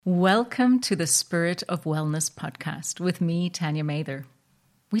Welcome to the Spirit of Wellness podcast with me, Tanya Mather.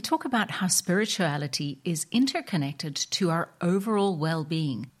 We talk about how spirituality is interconnected to our overall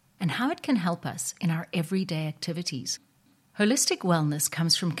well-being and how it can help us in our everyday activities. Holistic wellness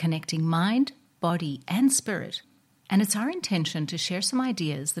comes from connecting mind, body, and spirit, and it's our intention to share some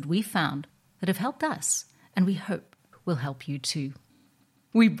ideas that we found that have helped us and we hope will help you too.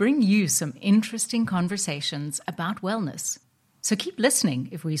 We bring you some interesting conversations about wellness. So keep listening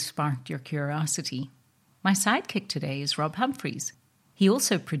if we sparked your curiosity. My sidekick today is Rob Humphreys. He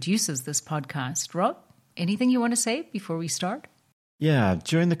also produces this podcast. Rob, anything you want to say before we start? Yeah,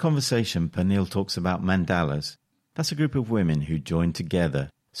 during the conversation, Pernille talks about mandalas. That's a group of women who join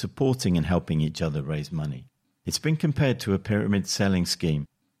together, supporting and helping each other raise money. It's been compared to a pyramid selling scheme,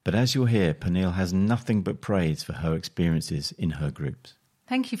 but as you'll hear, Pernille has nothing but praise for her experiences in her groups.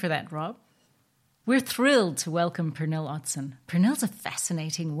 Thank you for that, Rob. We're thrilled to welcome Pernille Ottsen. Pernille's a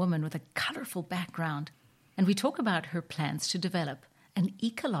fascinating woman with a colourful background, and we talk about her plans to develop an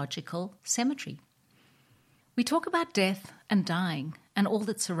ecological cemetery. We talk about death and dying and all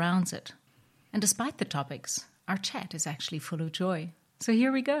that surrounds it. And despite the topics, our chat is actually full of joy. So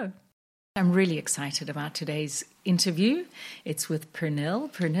here we go. I'm really excited about today's interview. It's with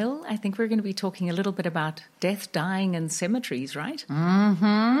Pernille. Pernille, I think we're going to be talking a little bit about death, dying, and cemeteries, right?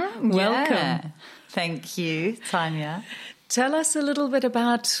 Mm-hmm. Welcome. Yeah. Thank you, Tanya. Tell us a little bit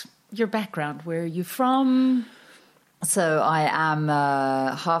about your background. Where are you from? So I am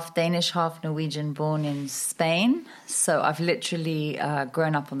half Danish, half Norwegian, born in Spain. So I've literally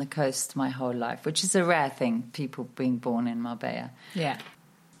grown up on the coast my whole life, which is a rare thing, people being born in Marbella. Yeah.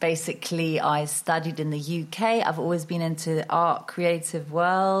 Basically, I studied in the UK. I've always been into the art, creative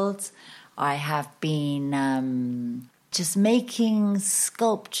world. I have been just making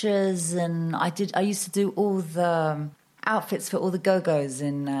sculptures, and I used to do all the outfits for all the go-go's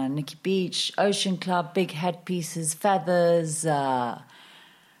in Nikki Beach, Ocean Club, big headpieces, feathers.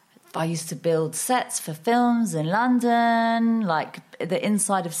 I used to build sets for films in London, like the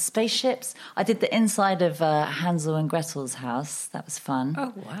inside of spaceships. I did the inside of Hansel and Gretel's house. That was fun.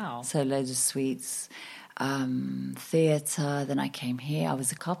 Oh, wow. So loads of suites, theatre. Then I came here. I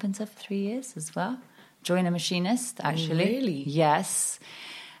was a carpenter for 3 years as well. Joiner machinist, actually. Really? Yes.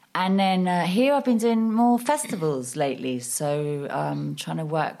 And then here I've been doing more festivals lately. So trying to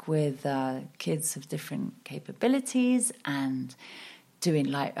work with kids of different capabilities and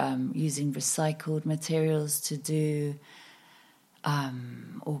doing like using recycled materials to do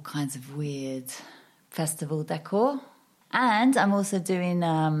all kinds of weird festival decor. And I'm also doing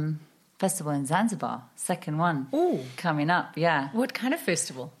festival in Zanzibar, second one. Ooh. Coming up, yeah. What kind of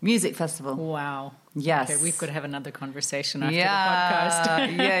festival? Music festival. Wow. Yes. Okay, we've got to have another conversation after the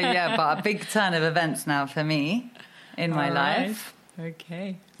podcast. yeah, but a big turn of events now for me in my life.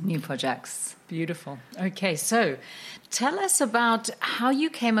 Okay. New projects. Beautiful. Okay, so tell us about how you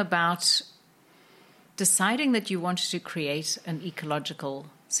came about deciding that you wanted to create an ecological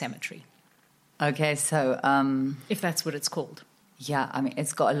cemetery. Okay, so if that's what it's called. Yeah, I mean,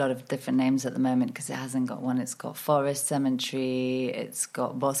 it's got a lot of different names at the moment because it hasn't got one. It's got Forest Cemetery, it's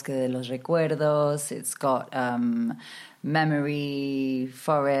got Bosque de los Recuerdos, it's got Memory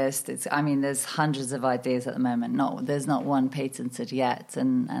Forest. There's hundreds of ideas at the moment. There's not one patented yet,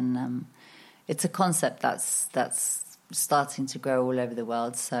 and it's a concept that's starting to grow all over the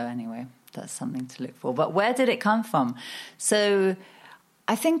world. So anyway, that's something to look for. But where did it come from? So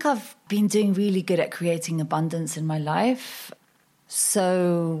I think I've been doing really good at creating abundance in my life.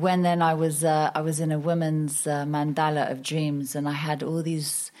 So I was in a women's mandala of dreams, and I had all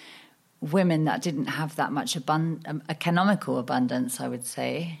these women that didn't have that much economical abundance, I would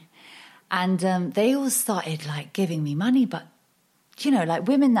say, and they all started like giving me money, but like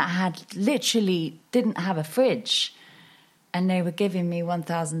women that had literally didn't have a fridge, and they were giving me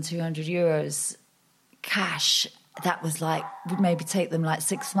 1,200 euros cash. That was like would maybe take them like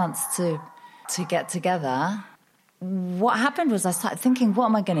 6 months to get together. What happened was I started thinking, what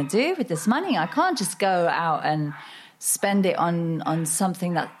am I going to do with this money? I can't just go out and spend it on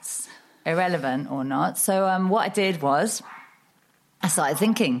something that's irrelevant or not. So what I did was I started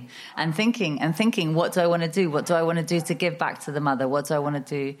thinking, what do I want to do? What do I want to do to give back to the mother? What do I want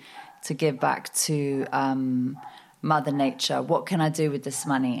to do to give back to Mother Nature? What can I do with this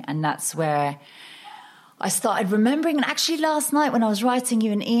money? And that's where I started remembering, and actually last night when I was writing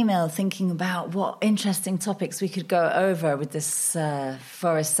you an email thinking about what interesting topics we could go over with this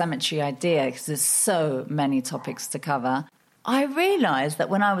forest cemetery idea, because there's so many topics to cover, I realised that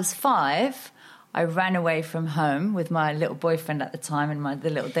when I was 5, I ran away from home with my little boyfriend at the time in the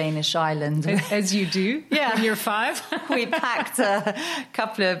little Danish island. As you do, yeah. when you're 5. We packed a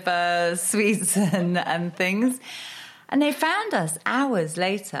couple of sweets and things. And they found us hours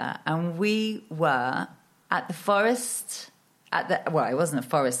later, and we were at the forest, it wasn't a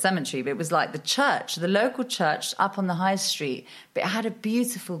forest cemetery, but it was like the church, the local church up on the high street. But it had a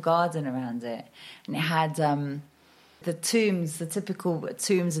beautiful garden around it. And it had the tombs, the typical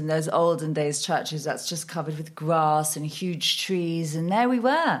tombs in those olden days churches that's just covered with grass and huge trees. And there we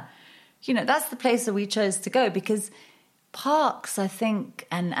were. You know, that's the place that we chose to go, because parks, I think,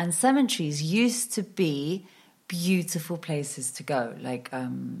 and cemeteries used to be beautiful places to go. Like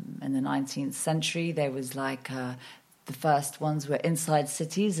in the 19th century, there was like the first ones were inside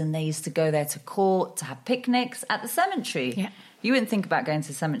cities, and they used to go there to court, to have picnics at the cemetery. Yeah. You wouldn't think about going to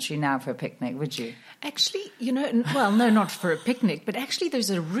the cemetery now for a picnic, would you? Actually, you know, well, no, not for a picnic, but actually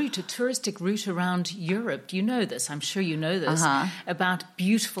there's a touristic route around Europe. You know this, I'm sure you know this, about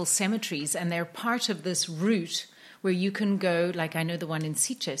beautiful cemeteries, and they're part of this route where you can go, like I know the one in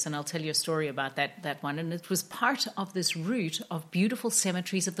Sitges, and I'll tell you a story about that one, and it was part of this route of beautiful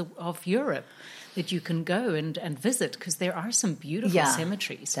cemeteries of Europe that you can go and visit, because there are some beautiful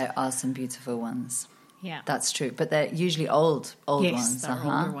cemeteries. There are some beautiful ones. Yeah. That's true, but they're usually old ones. Yes, they're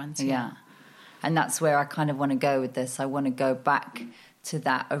older ones, yeah. And that's where I kind of want to go with this. I want to go back to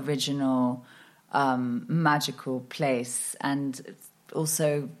that original magical place, and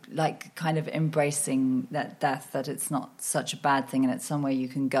also like kind of embracing that death, that it's not such a bad thing, and it's somewhere you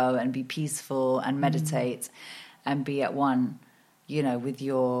can go and be peaceful and meditate and be at one, you know, with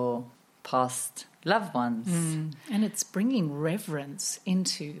your past loved ones. And it's bringing reverence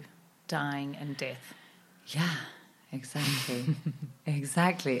into dying and death. Yeah, exactly.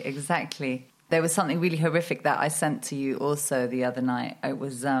 Exactly. There was something really horrific that I sent to you also the other night. It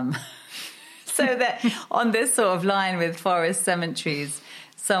was so that on this sort of line with forest cemeteries,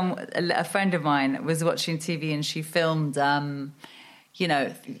 a friend of mine was watching TV, and she filmed, you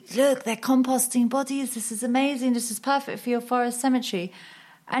know, look, they're composting bodies. This is amazing. This is perfect for your forest cemetery.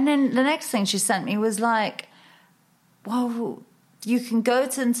 And then the next thing she sent me was like, well, you can go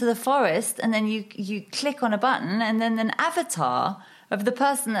into the forest, and then you click on a button, and then an avatar of the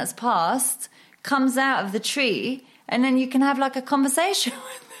person that's passed comes out of the tree, and then you can have like a conversation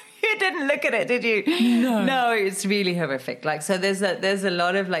with them. You didn't look at it, did you? No, it's really horrific. Like, so there's a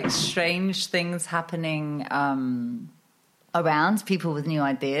lot of like strange things happening around, people with new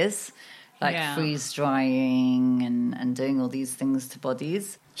ideas, like freeze drying and doing all these things to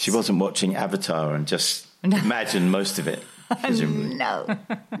bodies. She wasn't watching Avatar and just imagined most of it. No.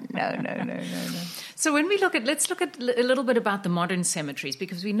 So when let's look at a little bit about the modern cemeteries,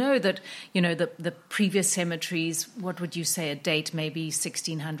 because we know that, you know, the previous cemeteries, what would you say, a date maybe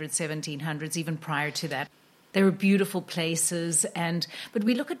 1600s, 1700s, even prior to that. They were beautiful places, but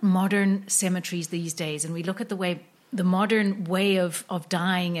we look at modern cemeteries these days, and we look at the modern way of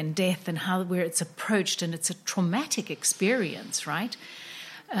dying and death, and where it's approached, and it's a traumatic experience, right?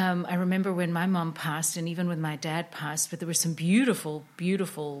 I remember when my mom passed, and even when my dad passed, but there were some beautiful,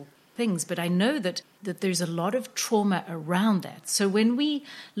 beautiful things. But I know that there's a lot of trauma around that. So when we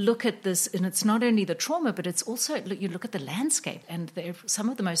look at this, and it's not only the trauma, but it's also, you look at the landscape, and they're some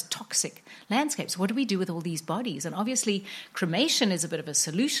of the most toxic landscapes. What do we do with all these bodies? And obviously cremation is a bit of a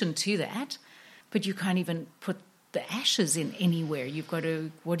solution to that, but you can't even put the ashes in anywhere. You've got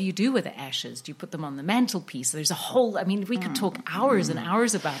to, what do you do with the ashes? Do you put them on the mantelpiece? There's a whole, I mean, we could talk hours and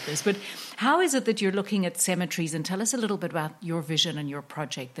hours about this, but how is it that you're looking at cemeteries? And tell us a little bit about your vision and your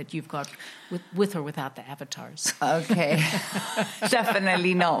project that you've got with or without the avatars. Okay.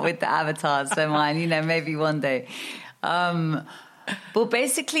 Definitely not with the avatars, so mine, you know, maybe one day. Well,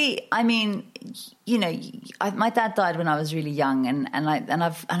 basically, I mean, you know, my dad died when I was really young, and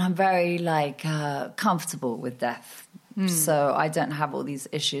I'm very like comfortable with death, so I don't have all these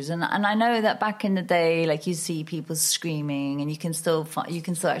issues. And I know that back in the day, like you see people screaming, and you can still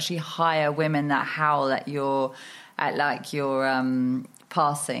actually hire women that howl at your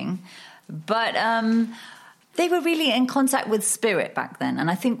passing, but they were really in contact with spirit back then.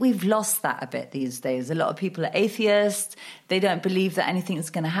 And I think we've lost that a bit these days. A lot of people are atheists. They don't believe that anything's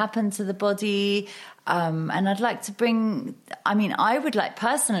going to happen to the body. And I'd like to I would like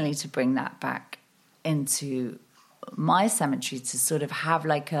personally to bring that back into my cemetery, to sort of have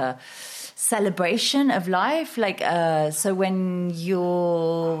like a celebration of life. Like, so when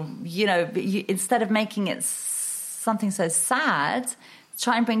instead of making it something so sad,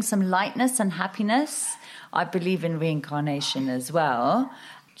 try and bring some lightness and happiness. I believe in reincarnation as well.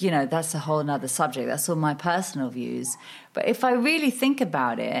 You know, that's a whole nother subject. That's all my personal views. But if I really think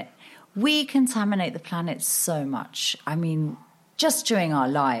about it, we contaminate the planet so much. I mean, just during our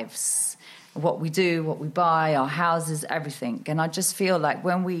lives, what we do, what we buy, our houses, everything. And I just feel like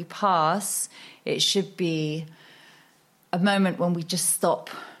when we pass, it should be a moment when we just stop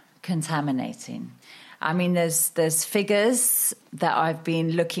contaminating. I mean, there's figures that I've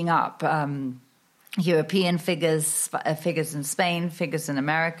been looking up, European figures in Spain, figures in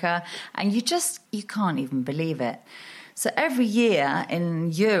America, and you can't even believe it. So every year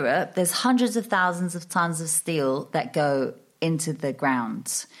in Europe, there's hundreds of thousands of tons of steel that go into the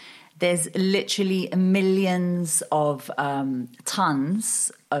ground. There's literally millions of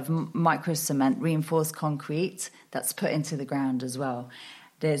tons of micro cement, reinforced concrete that's put into the ground as well.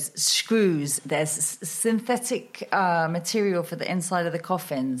 There's screws, there's synthetic material for the inside of the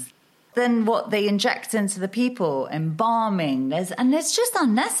coffins. Then what they inject into the people, embalming, and it's just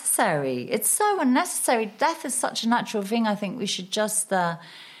unnecessary. It's so unnecessary. Death is such a natural thing. I think we should just go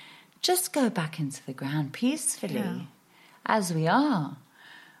back into the ground peacefully, as we are.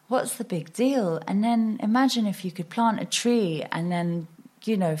 What's the big deal? And then imagine if you could plant a tree, and then,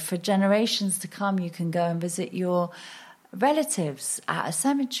 for generations to come, you can go and visit your relatives at a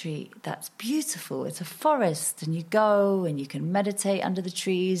cemetery that's beautiful. It's a forest, and you go and you can meditate under the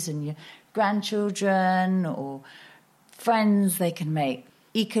trees, and your grandchildren or friends, they can make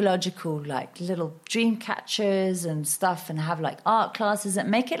ecological like little dream catchers and stuff, and have like art classes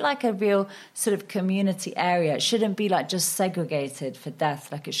and make it like a real sort of community area. It shouldn't be like just segregated for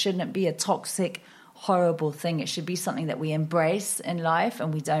death. Like, it shouldn't be a toxic, horrible thing. It should be something that we embrace in life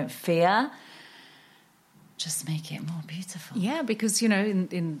and we don't fear. Just make it more beautiful. Yeah, because,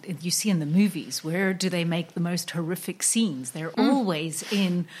 in you see in the movies, where do they make the most horrific scenes? They're always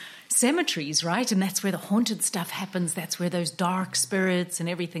in cemeteries, right? And that's where the haunted stuff happens. That's where those dark spirits and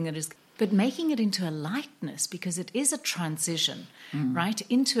everything that is... But making it into a lightness, because it is a transition, right,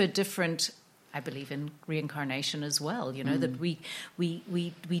 into a different... I believe in reincarnation as well, that we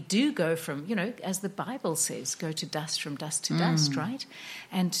do go from, as the Bible says, go to dust, from dust to dust, right?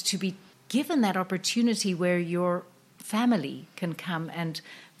 And to be given that opportunity where your family can come and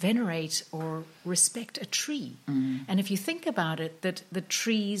venerate or respect a tree. And if you think about it, that the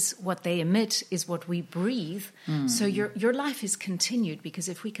trees, what they emit is what we breathe. So your life is continued, because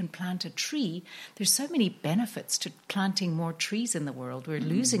if we can plant a tree, there's so many benefits to planting more trees in the world. We're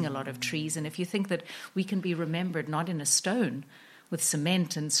losing a lot of trees. And if you think that we can be remembered not in a stone with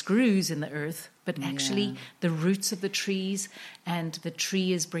cement and screws in the earth, but actually the roots of the trees, and the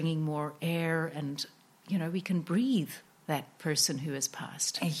tree is bringing more air, and, we can breathe that person who has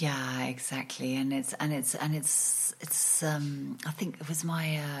passed. Yeah, exactly. And it's I think it was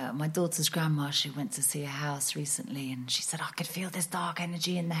my daughter's grandma. She went to see a house recently, and she said, I could feel this dark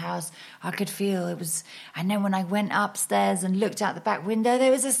energy in the house. I could feel it was, and then when I went upstairs and looked out the back window,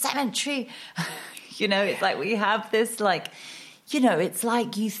 there was a cemetery. It's like we have this like, it's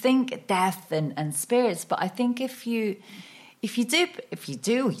like you think death and spirits, but I think if you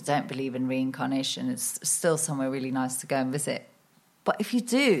don't believe in reincarnation, it's still somewhere really nice to go and visit. But if you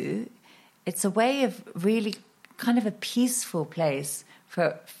do, it's a way of really kind of a peaceful place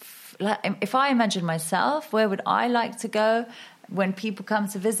if I imagine myself, where would I like to go when people come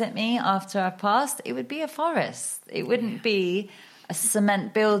to visit me after I've passed? It would be a forest. It wouldn't be a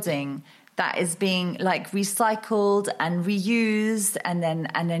cement building that is being like recycled and reused and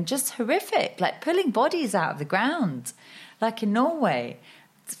then just horrific, like pulling bodies out of the ground, like in Norway.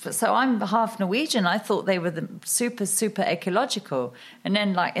 So I'm half Norwegian. I thought they were the super, super ecological. And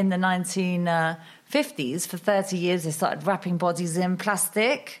then like in the 1950s, for 30 years, they started wrapping bodies in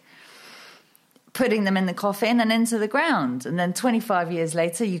plastic, putting them in the coffin and into the ground. And then 25 years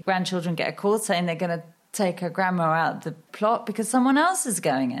later, your grandchildren get a call saying they're going to take her grandma out of the plot because someone else is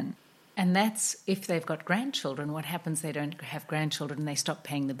going in. And that's if they've got grandchildren. What happens? They don't have grandchildren and they stop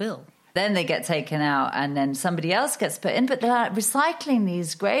paying the bill. Then they get taken out and then somebody else gets put in. But they're like recycling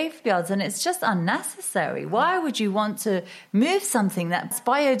these graveyards and it's just unnecessary. Why would you want to move something that's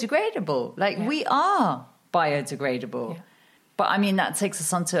biodegradable? Like we are biodegradable. Yeah. But I mean, that takes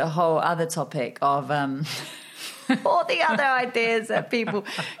us on to a whole other topic of all the other ideas that people...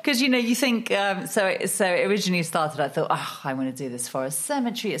 Because, you think... So it originally started, I thought, I want to do this forest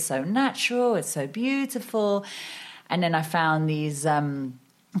cemetery. It's so natural. It's so beautiful. And then I found these...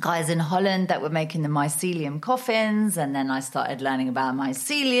 guys in Holland that were making the mycelium coffins, and then I started learning about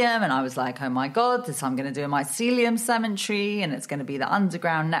mycelium, and I was like, oh my God, I'm going to do a mycelium cemetery, and it's going to be the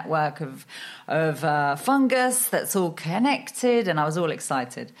underground network of fungus that's all connected, and I was all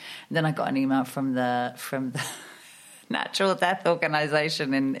excited. And then I got an email from the natural death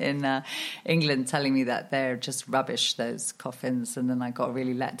organisation in England telling me that they're just rubbish, those coffins, and then I got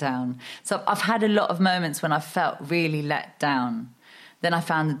really let down. So I've had a lot of moments when I felt really let down. Then I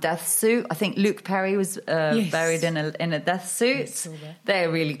found the death suit. I think Luke Perry was buried in a death suit. They're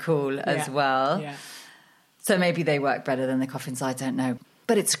really cool as well. Yeah. So maybe they work better than the coffins, I don't know.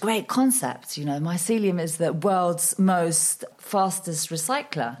 But it's a great concept, you know. Mycelium is the world's most fastest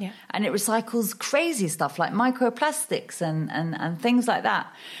recycler. Yeah. And it recycles crazy stuff like microplastics and things like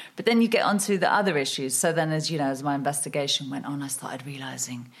that. But then you get onto the other issues. So then, as my investigation went on, I started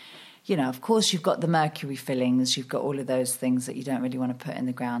realising, of course you've got the mercury fillings, you've got all of those things that you don't really want to put in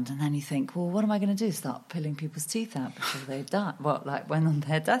the ground. And then you think, well, what am I going to do? Start pulling people's teeth out before they die? Well, like when on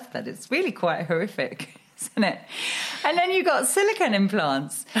their deathbed. It's really quite horrific. Isn't it? And then you got silicone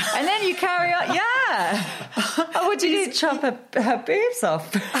implants, and then you carry on. Yeah. Oh, what do you do? Chop her boobs off?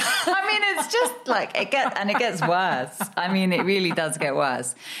 I mean, it's just like it gets worse. I mean, it really does get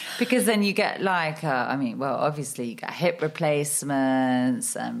worse because then you get like, obviously you get hip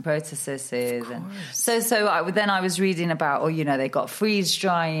replacements and prostheses, and then I was reading about, they got freeze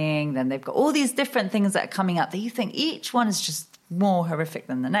drying, then they've got all these different things that are coming up that you think each one is just more horrific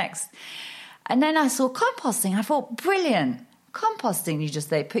than the next. And then I saw composting. I thought, brilliant. Composting,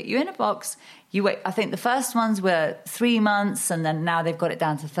 they put you in a box. You wait. I think the first ones were 3 months, and then now they've got it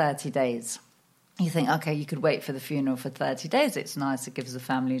down to 30 days. You think, okay, you could wait for the funeral for 30 days. It's nice. It gives the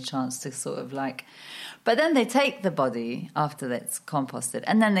family a chance to sort of like... But then they take the body after it's composted,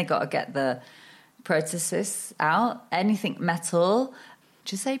 and then they got to get the prosthesis out. Anything metal.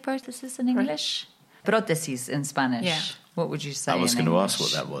 Do you say prosthesis in English? Prótesis in Spanish. Yeah. What would you say? I was going to ask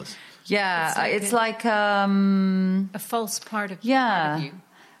what that was. Yeah, it's like a false part of you. Yeah.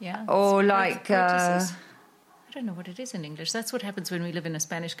 Or like I don't know what it is in English. That's what happens when we live in a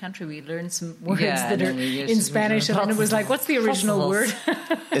Spanish country. We learn some words that are in Spanish, and then it was like, what's the original word?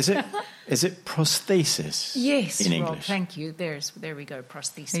 Is it prosthesis? Yes, in English. Rob, thank you. There we go.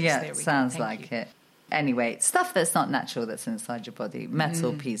 Prosthesis. Yeah, there we sounds go. like it. Anyway, stuff that's not natural that's inside your body.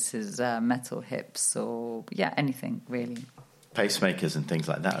 Metal pieces, metal hips, or anything really. Pacemakers and things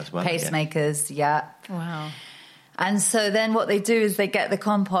like that as well. Pacemakers, yeah. Wow. And so then what they do is they get the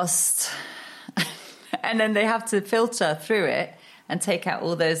compost and then they have to filter through it and take out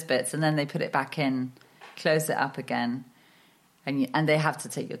all those bits, and then they put it back in, close it up again, and they have to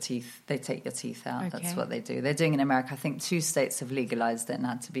take your teeth. They take your teeth out. Okay. That's what they do. They're doing it in America. I think 2 states have legalized it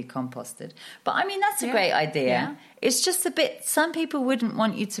now to be composted. But I mean, that's a great idea. Yeah. It's just a bit. Some people wouldn't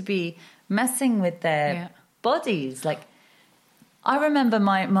want you to be messing with their bodies. Like, I remember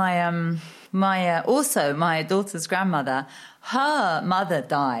my daughter's grandmother. Her mother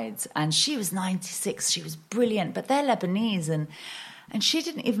died, and she was 96. She was brilliant, but they're Lebanese, and she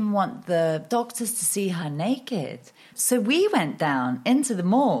didn't even want the doctors to see her naked. So we went down into the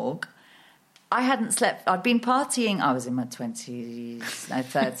morgue. I hadn't slept. I'd been partying. I was in my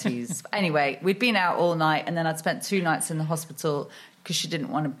 30s. Anyway, we'd been out all night, and then I'd spent 2 nights in the hospital because she didn't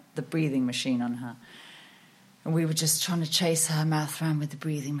want the breathing machine on her. And we were just trying to chase her mouth around with the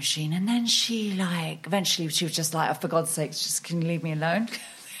breathing machine. And then eventually she was just like, oh, for God's sake, just can you leave me alone?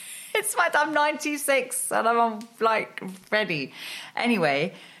 I'm 96 and I'm like ready.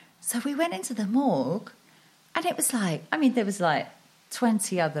 Anyway, so we went into the morgue, and it was there was like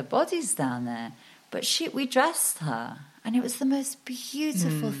 20 other bodies down there. But we dressed her, and it was the most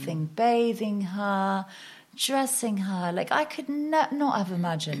beautiful thing, bathing her, dressing her. Like, I could not have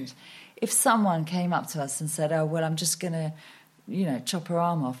imagined if someone came up to us and said, oh, well, I'm just going to, chop her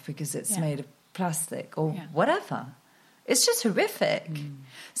arm off because it's made of plastic or whatever. It's just horrific.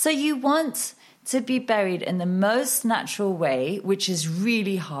 So you want to be buried in the most natural way, which is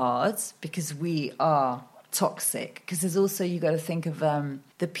really hard because we are toxic. Because there's also, you got to think of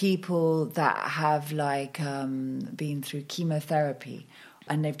the people that have been through chemotherapy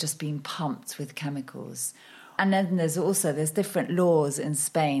and they've just been pumped with chemicals. And then there's different laws in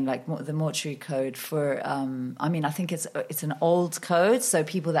Spain, like the mortuary code for, I think it's an old code. So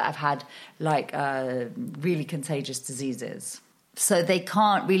people that have had really contagious diseases. So they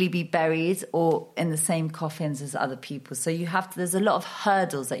can't really be buried or in the same coffins as other people. So there's a lot of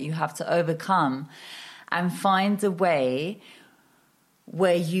hurdles that you have to overcome and find a way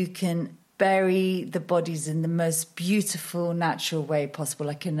where you can bury the bodies in the most beautiful, natural way possible,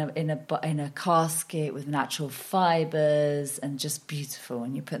 like in a casket with natural fibers and just beautiful,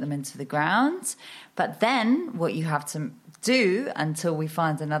 and you put them into the ground. But then what you have to do until we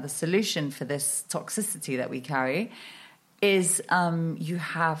find another solution for this toxicity that we carry, is you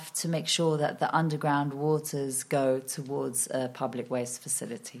have to make sure that the underground waters go towards a public waste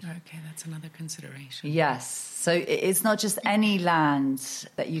facility. Okay, that's another consideration. Yes. So it's not just any land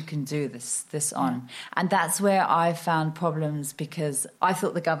that you can do this on. And that's where I found problems, because I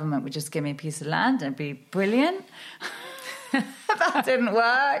thought the government would just give me a piece of land and it'd be brilliant. That didn't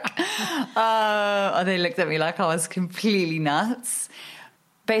work. They looked at me like I was completely nuts.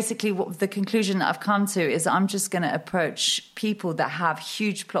 Basically, what the conclusion that I've come to is I'm just going to approach people that have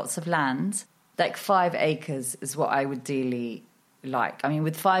huge plots of land. Like 5 acres is what I would ideally like. I mean,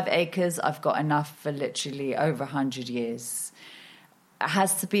 with 5 acres, I've got enough for literally over 100 years. It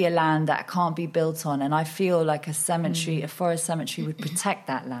has to be a land that can't be built on. And I feel like a cemetery, a forest cemetery, would protect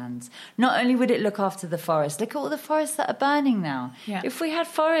that land. Not only would it look after the forest, look at all the forests that are burning now. Yeah. If we had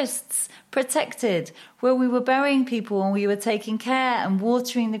forests protected where we were burying people and we were taking care and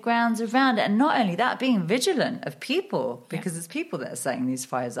watering the grounds around it, and not only that, being vigilant of people, because it's people that are setting these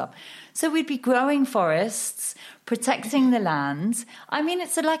fires up. So we'd be growing forests, protecting the land. I mean,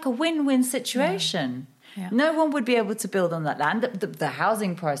 it's like a win-win situation. Yeah. No one would be able to build on that land. The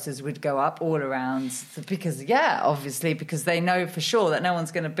housing prices would go up all around because, obviously, because they know for sure that no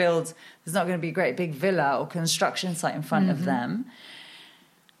one's going to build, there's not going to be a great big villa or construction site in front of them.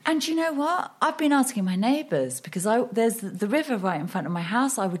 And you know what? I've been asking my neighbours, because there's the river right in front of my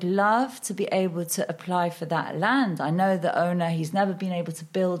house. I would love to be able to apply for that land. I know the owner, he's never been able to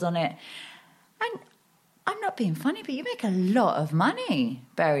build on it. And I'm not being funny, but you make a lot of money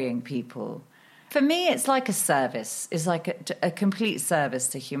burying people. For me, it's like a service. It's like a complete service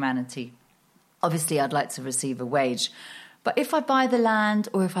to humanity. Obviously, I'd like to receive a wage. But if I buy the land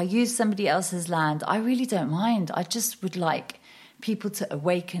or if I use somebody else's land, I really don't mind. I just would like people to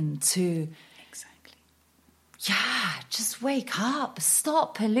awaken to... Exactly. Yeah, just wake up.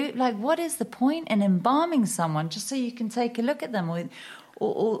 Stop pollute. Like, what is the point in embalming someone just so you can take a look at them?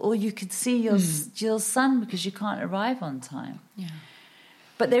 Or you could see your son because you can't arrive on time. Yeah.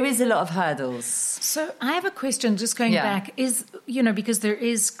 But there is a lot of hurdles. So I have a question, just going back, is, because there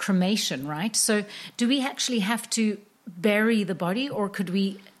is cremation, right? So do we actually have to bury the body, or could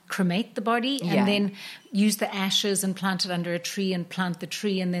we cremate the body and then use the ashes and plant it under a tree and plant the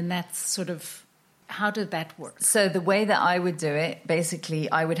tree, and then that's sort of, how did that work? So the way that I would do it, basically,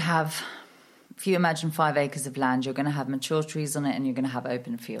 I would have, if you imagine 5 acres of land, you're going to have mature trees on it and you're going to have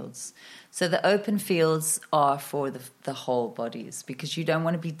open fields. So the open fields are for the whole bodies, because you don't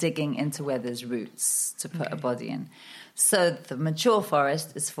want to be digging into where there's roots to put a body in. So the mature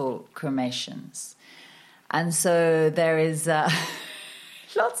forest is for cremations. And so there is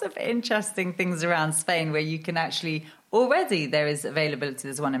lots of interesting things around Spain where you can actually, already there is availability.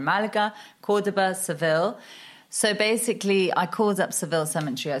 There's one in Malaga, Cordoba, Seville. So basically, I called up Seville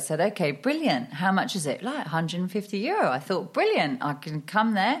Cemetery. I said, okay, brilliant. How much is it? Like €150. I thought, brilliant. I can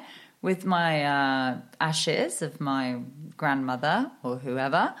come there with my ashes of my grandmother or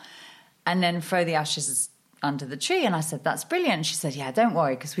whoever, and then throw the ashes under the tree. And I said, that's brilliant. She said, yeah, don't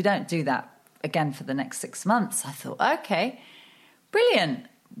worry, because we don't do that again for the next 6 months. I thought, okay, brilliant.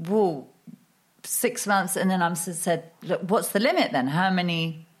 Well, 6 months. And then I said, look, what's the limit then? How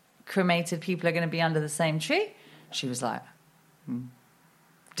many cremated people are going to be under the same tree? She was like,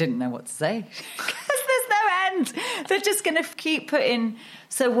 didn't know what to say. They're just going to keep putting...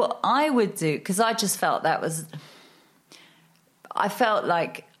 So what I would do, because I just felt I felt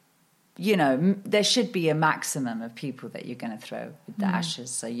like, there should be a maximum of people that you're going to throw with the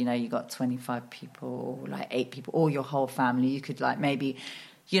ashes. So, you got 25 people, or like 8 people, or your whole family. You could like maybe,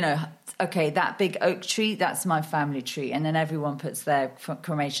 okay, that big oak tree, that's my family tree. And then everyone puts their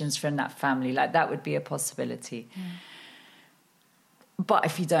cremations from that family. Like, that would be a possibility. But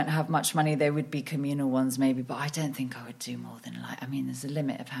if you don't have much money, there would be communal ones maybe. But I don't think I would do more than there's a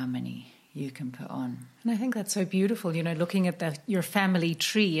limit of how many you can put on. And I think that's so beautiful, looking at your family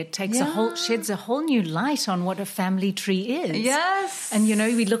tree. It takes sheds a whole new light on what a family tree is. Yes. And,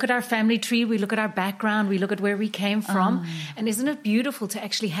 we look at our family tree, we look at our background, we look at where we came from. And isn't it beautiful to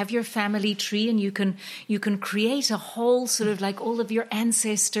actually have your family tree, and you can create a whole sort of like all of your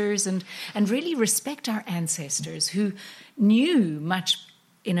ancestors and really respect our ancestors who knew much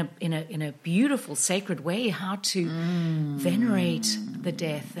in a beautiful, sacred way how to venerate the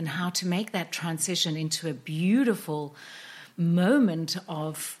death and how to make that transition into a beautiful moment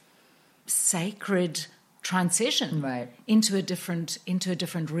of sacred transition Right. into a different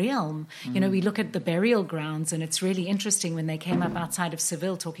realm. You know, we look at the burial grounds, and it's really interesting. When they came up outside of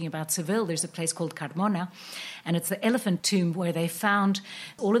Seville, talking about Seville, there's a place called Carmona, and it's the elephant tomb, where they found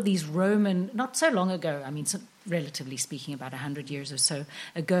all of these Roman, not so long ago, I mean, relatively speaking, about 100 years or so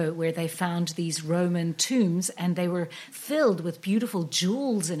ago, where they found these Roman tombs, and they were filled with beautiful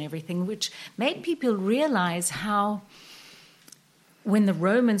jewels and everything, which made people realize how, when the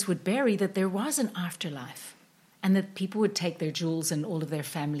Romans would bury, that there was an afterlife, and that people would take their jewels and all of their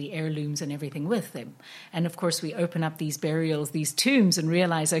family heirlooms and everything with them. And of course, we open up these burials, these tombs, and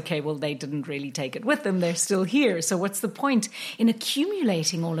realize, okay, well, they didn't really take it with them. They're still here. So what's the point in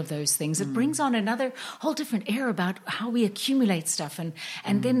accumulating all of those things? It brings on another whole different air about how we accumulate stuff, and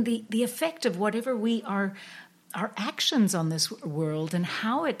then the effect of whatever our actions on this world, and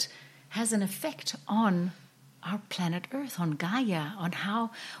how it has an effect on our planet Earth, on Gaia, on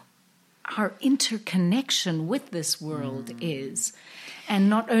how our interconnection with this world is, and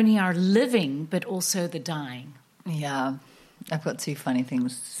not only our living, but also the dying. Yeah, I've got two funny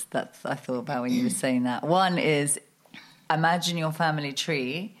things that I thought about when you were saying that. One is, imagine your family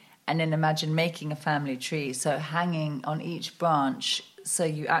tree, and then imagine making a family tree, so hanging on each branch, so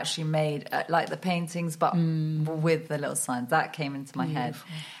you actually made like the paintings, but with the little signs. That came into my head.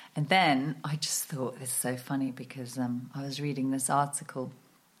 And then I just thought, this is so funny, because I was reading this article,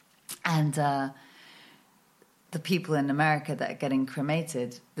 and the people in America that are getting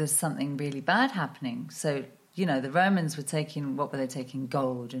cremated, there's something really bad happening. So, you know, the Romans were taking, what were they taking?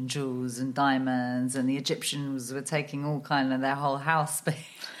 Gold and jewels and diamonds, and the Egyptians were taking all kind of their whole house,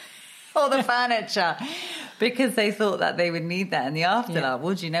 all the furniture, because they thought that they would need that in the afterlife. Yeah.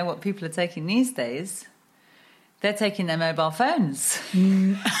 Well, do you know what people are taking these days? They're taking their mobile phones.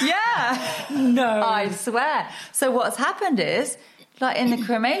 Yeah. No. I swear. So what's happened is, like in the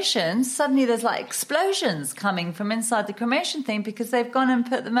cremation, suddenly there's like explosions coming from inside the cremation thing, because they've gone and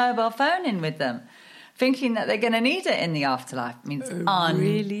put the mobile phone in with them, thinking that they're going to need it in the afterlife. I mean, it's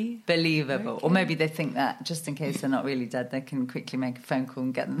unbelievable. Okay. Or maybe they think that just in case they're not really dead, they can quickly make a phone call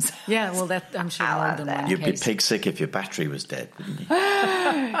and get themselves. Yeah, well, I'm sure more than one You'd case. be pig sick if your battery was dead, wouldn't you?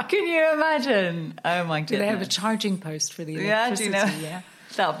 Can you imagine? Oh my goodness. Do they have a charging post for the electricity? Yeah, do you know? Yeah.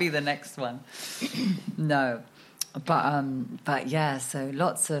 That'll be the next one. No. But yeah, so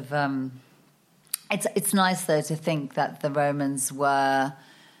lots of it's nice though to think that the Romans were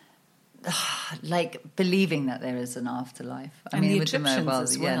like believing that there is an afterlife. And the Egyptians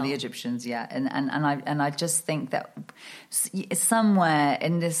as well. Yeah, the Egyptians, yeah. And I just think that somewhere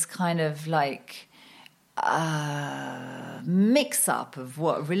in this kind of like mix up of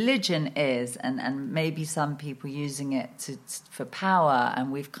what religion is, and maybe some people using it for power,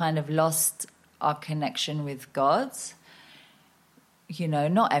 and we've kind of lost our connection with God. You know,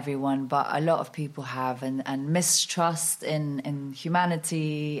 not everyone, but a lot of people have, and mistrust in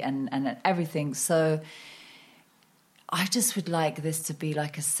humanity and everything. So I just would like this to be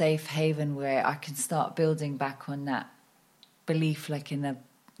like a safe haven where I can start building back on that belief, like in a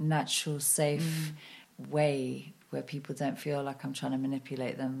natural, safe way, where people don't feel like I'm trying to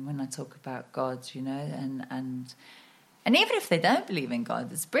manipulate them when I talk about God, you know, and even if they don't believe in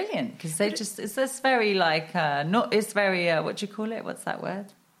God, it's brilliant, because they just, it's just very like, it's very, what do you call it? What's that word?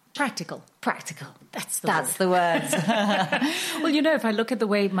 Practical. That's the word. Well, you know, if I look at the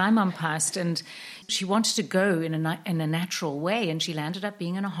way my mum passed, and she wanted to go in a natural way, and she landed up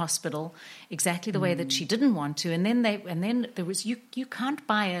being in a hospital exactly the way that she didn't want to. And then there was, you can't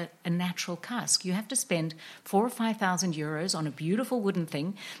buy a natural cask. You have to spend 4,000 or 5,000 euros on a beautiful wooden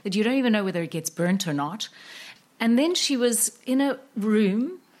thing that you don't even know whether it gets burnt or not. And then she was in a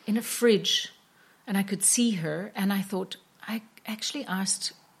room, in a fridge, and I could see her, and I thought, I actually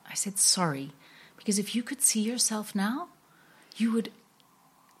asked, I said, sorry, because if you could see yourself now, you would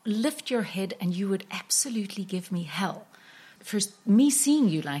lift your head and you would absolutely give me hell for me seeing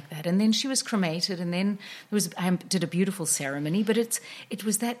you like that. And then she was cremated, and then I did a beautiful ceremony, but it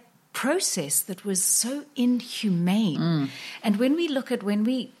was that process that was so inhumane. And when we look at,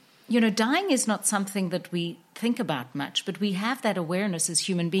 you know, dying is not something that we think about much, but we have that awareness as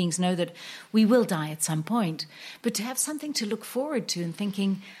human beings, know that we will die at some point. But to have something to look forward to, and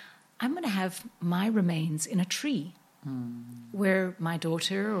thinking, I'm going to have my remains in a tree where my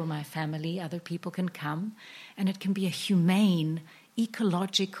daughter or my family, other people can come, and it can be a humane,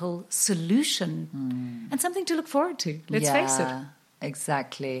 ecological solution and something to look forward to. Let's face it.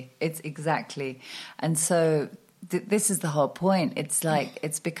 Exactly. It's exactly. And so this is the whole point. It's like,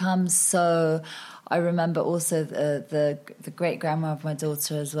 it's become so. I remember also the great grandma of my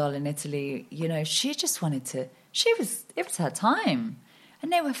daughter as well in Italy. You know, she just wanted to. It was her time,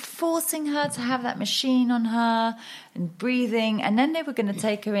 And they were forcing her to have that machine on her and breathing. And then they were going to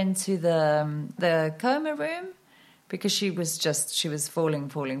take her into the coma room because she was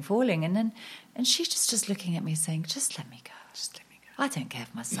falling. And she's just looking at me saying, just let me go. Just let me go. I don't care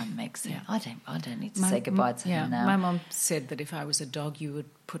if my son makes it. I don't need to say goodbye to him now. My mom said that if I was a dog, you would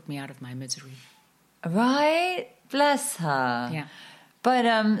put me out of my misery. Right? Bless her. Yeah.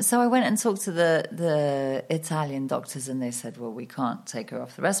 But so I went and talked to the Italian doctors, and they said, well, we can't take her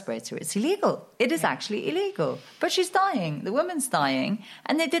off the respirator. It's illegal. It is actually illegal. But she's dying. The woman's dying.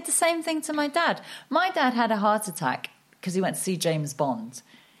 And they did the same thing to my dad. My dad had a heart attack because he went to see James Bond.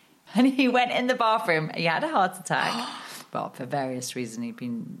 And he went in the bathroom. He had a heart attack. Well, for various reasons. He'd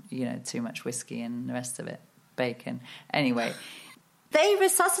been, too much whiskey and the rest of it. Bacon. Anyway. They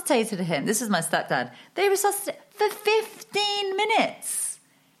resuscitated him. This is my stepdad. They resuscitated for 15 minutes.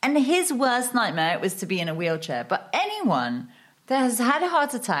 And his worst nightmare was to be in a wheelchair. But anyone that has had a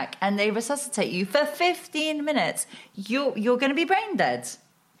heart attack and they resuscitate you for 15 minutes, you're going to be brain dead.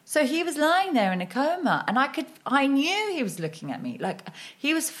 So he was lying there in a coma, and I knew he was looking at me. Like,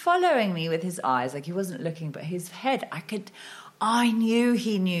 he was following me with his eyes. Like, he wasn't looking, but his head, I knew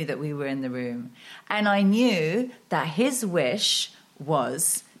he knew that we were in the room. And I knew that his wish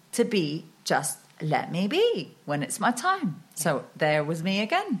was to be just let me be when it's my time. So there was me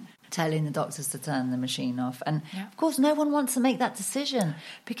again, telling the doctors to turn the machine off. And of course, no one wants to make that decision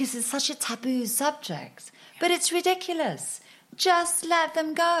because it's such a taboo subject. But it's ridiculous. Just let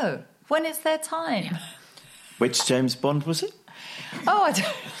them go when it's their time. Yeah. Which James Bond was it? Oh, I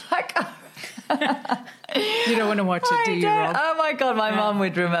don't like. You don't want to watch it, do you, Rob? Oh my God, my mum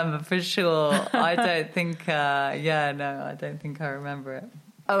would remember for sure. I don't think, I don't think I remember it.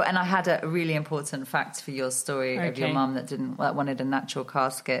 Oh, and I had a really important fact for your story of your mum that wanted a natural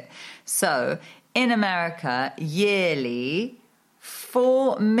casket. So, in America, yearly,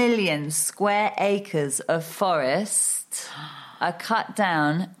 4 million square acres of forest are cut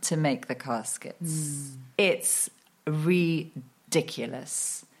down to make the caskets. It's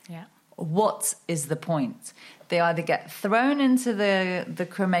ridiculous. Yeah. What is the point? They either get thrown into the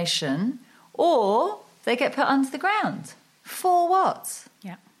cremation or they get put under the ground. For what?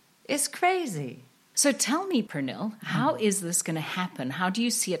 Yeah. It's crazy. So tell me, Pernille, how is this going to happen? How do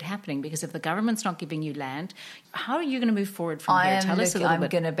you see it happening? Because if the government's not giving you land, how are you going to move forward from here? Tell us a little bit. I'm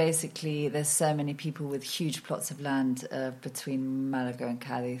going to basically, there's so many people with huge plots of land between Malaga and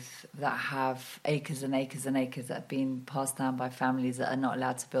Cadiz that have acres and acres and acres that have been passed down by families that are not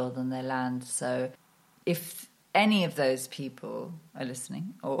allowed to build on their land. So if any of those people are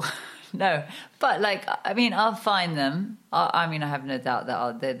listening, or no, but I'll find them. I have no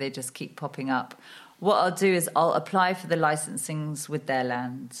doubt that they just keep popping up. What I'll do is I'll apply for the licensings with their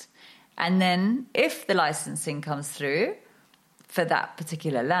land. And then if the licensing comes through for that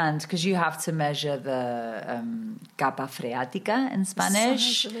particular land, because you have to measure the capa freática in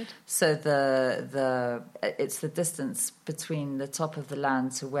Spanish. So it's the distance between the top of the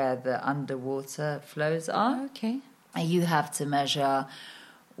land to where the underwater flows are. Okay. And you have to measure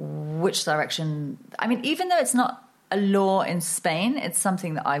which direction. I mean, even though it's not a law in Spain, it's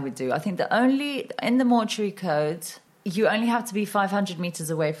something that I would do. I think that in the mortuary code, you only have to be 500 meters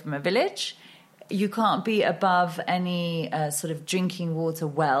away from a village. You can't be above any sort of drinking water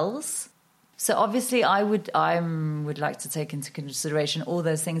wells. So obviously I would like to take into consideration all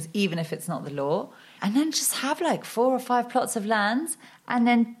those things, even if it's not the law. And then just have 4 or 5 plots of land and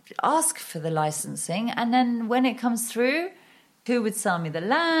then ask for the licensing. And then when it comes through, who would sell me the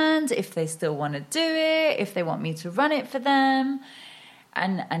land, if they still want to do it, if they want me to run it for them,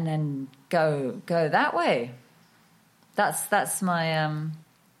 and then go that way. That's my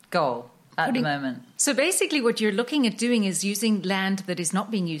goal at the moment. So basically what you're looking at doing is using land that is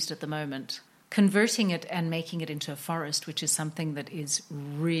not being used at the moment, converting it and making it into a forest, which is something that is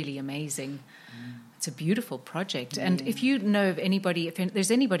really amazing. It's a beautiful project. And if you know of anybody, if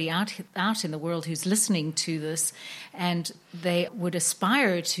there's anybody out in the world who's listening to this and they would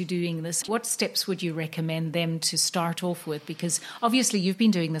aspire to doing this, what steps would you recommend them to start off with? Because obviously you've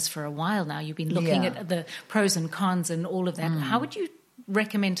been doing this for a while now. You've been looking at the pros and cons and all of that. How would you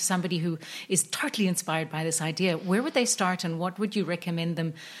recommend to somebody who is totally inspired by this idea? Where would they start and what would you recommend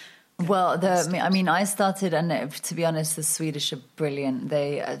them? Well, I started, and to be honest, the Swedish are brilliant.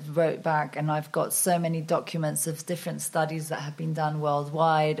 They wrote back, and I've got so many documents of different studies that have been done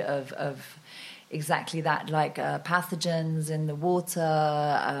worldwide of exactly that, pathogens in the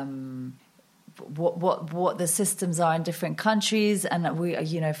water, what the systems are in different countries. And we,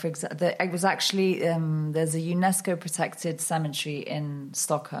 for example, it was actually there's a UNESCO protected cemetery in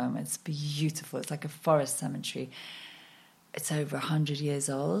Stockholm. It's beautiful. It's like a forest cemetery. it's over 100 years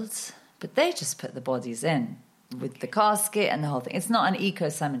old, but they just put the bodies in with the casket and the whole thing. It's not an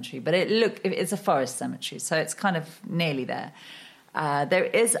eco-cemetery, but it's a forest cemetery, so it's kind of nearly there. There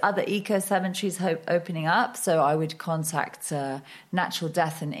is other eco-cemeteries opening up, so I would contact Natural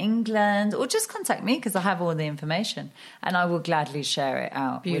Death in England, or just contact me because I have all the information, and I will gladly share it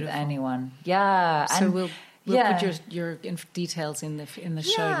out with anyone. Yeah. So we'll put your details in the show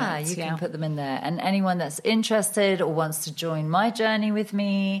notes. Yeah, you can put them in there. And anyone that's interested or wants to join my journey with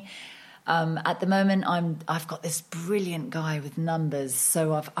me, at the moment I've got this brilliant guy with numbers.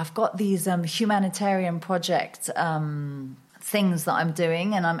 So I've got these humanitarian project things that I'm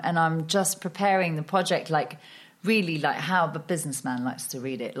doing, and I'm just preparing the project like really like how a businessman likes to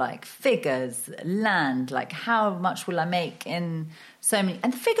read it, like figures, land, like how much will I make in so many,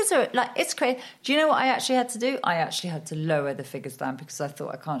 and the figures are like, it's crazy. Do you know what I actually had to do? I actually had to lower the figures down because I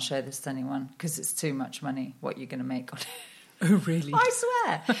thought I can't show this to anyone because it's too much money what you're going to make on it. Oh, really? I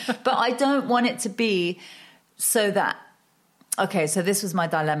swear. But I don't want it to be so that, okay, so this was my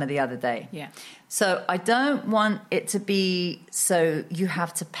dilemma the other day. Yeah. So I don't want it to be so you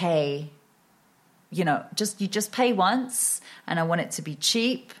have to pay, you just pay once, and I want it to be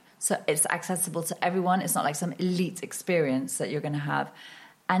cheap so it's accessible to everyone. It's not like some elite experience that you're going to have.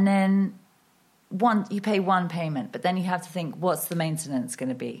 And then you pay one payment, but then you have to think, what's the maintenance going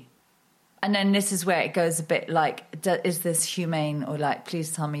to be? And then this is where it goes a bit like, is this humane, or like,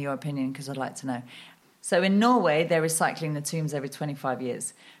 please tell me your opinion because I'd like to know. So in Norway, they're recycling the tombs every 25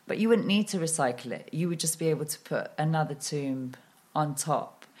 years. But you wouldn't need to recycle it. You would just be able to put another tomb on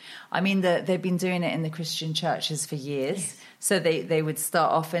top. I mean, they've been doing it in the Christian churches for years. Yes. So they would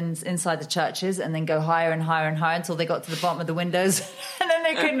start off inside the churches and then go higher and higher and higher until they got to the bottom of the windows. And then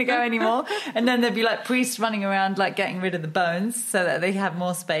they couldn't go anymore. And then there'd be like priests running around like getting rid of the bones so that they have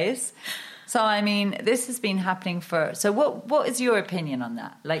more space. So, I mean, this has been happening for... So what is your opinion on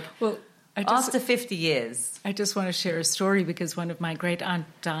that? Like... Well, after 50 years. I just want to share a story because one of my great aunt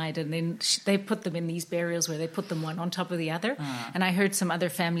died, and then they put them in these burials where they put them one on top of the other. And I heard some other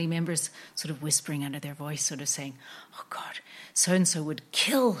family members sort of whispering under their voice, sort of saying, oh, God, so-and-so would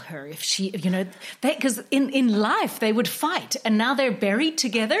kill her if she, because in life they would fight, and now they're buried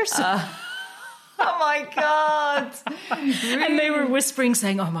together. So... Oh, my God. Really? And they were whispering,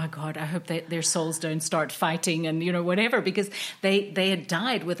 saying, oh, my God, I hope that their souls don't start fighting and, whatever, because they had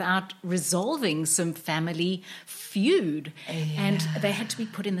died without resolving some family feud. Yeah. And they had to be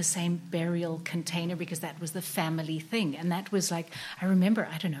put in the same burial container because that was the family thing. And that was like, I remember,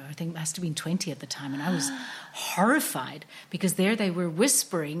 I don't know, I think it must have been 20 at the time. And I was horrified because there they were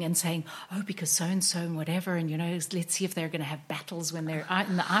whispering and saying, oh, because so-and-so and whatever. And, let's see if they're going to have battles when they're out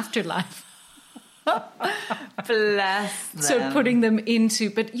in the afterlife. Bless them. So putting them into,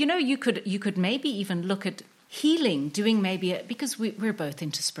 but you could maybe even look at healing, doing maybe because we're both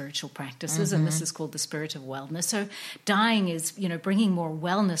into spiritual practices, and this is called the spirit of wellness. So dying is bringing more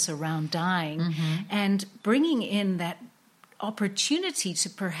wellness around dying, and bringing in that opportunity to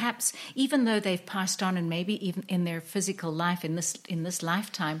perhaps, even though they've passed on and maybe even in their physical life in this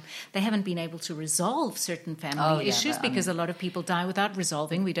lifetime, they haven't been able to resolve certain family issues because a lot of people die without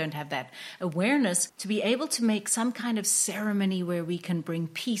resolving. We don't have that awareness to be able to make some kind of ceremony where we can bring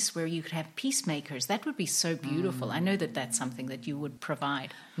peace, where you could have peacemakers. That would be so beautiful. I know that that's something that you would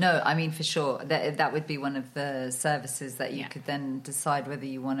provide. No, I mean, for sure. That would be one of the services that you could then decide whether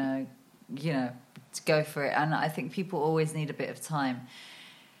you want to, to go for it. And I think people always need a bit of time,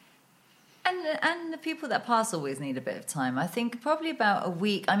 and the people that pass always need a bit of time. I think probably about a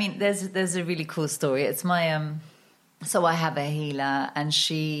week. I mean, there's a really cool story. It's my so I have a healer, and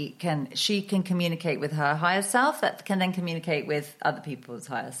she can communicate with her higher self that can then communicate with other people's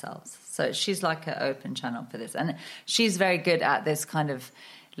higher selves. So she's like an open channel for this, and she's very good at this kind of,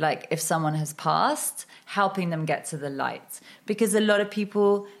 like, if someone has passed, helping them get to the light, because a lot of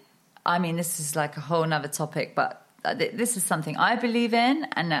people, I mean, this is like a whole nother topic, but this is something I believe in,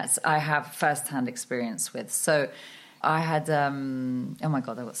 and that's I have first-hand experience with. So I had, oh my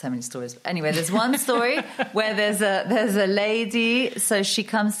God, I've got so many stories. Anyway, there's one story where there's a lady. So she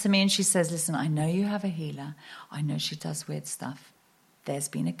comes to me and she says, listen, I know you have a healer. I know she does weird stuff. There's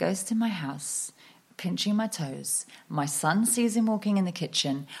been a ghost in my house, pinching my toes. My son sees him walking in the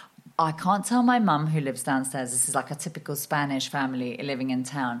kitchen. I can't tell my mum, who lives downstairs. This is like a typical Spanish family living in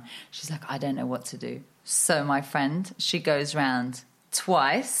town. She's like, I don't know what to do. So my friend, she goes round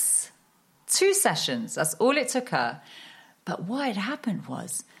twice, 2 sessions. That's all it took her. But what had happened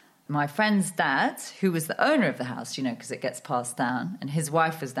was my friend's dad, who was the owner of the house, because it gets passed down, and his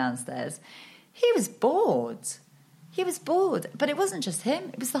wife was downstairs, he was bored. He was bored. But it wasn't just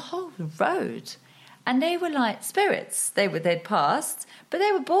him. It was the whole road. And they were like spirits. They'd passed, but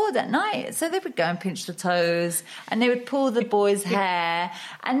they were bored at night. So they would go and pinch the toes and they would pull the boy's hair.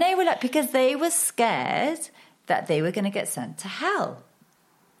 And they were like, because they were scared that they were going to get sent to hell.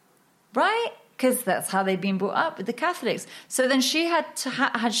 Right? Because that's how they'd been brought up with the Catholics. So then she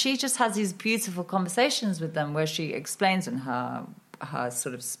she just has these beautiful conversations with them where she explains, and her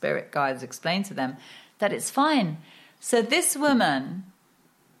sort of spirit guides explain to them that it's fine. So this woman,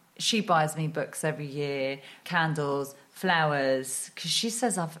 she buys me books every year, candles, flowers, because she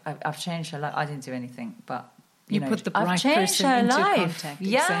says I've changed her life. I didn't do anything, but you put the I've right changed person her into life. contact.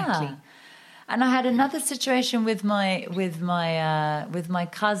 Yeah. Exactly. And I had another situation with my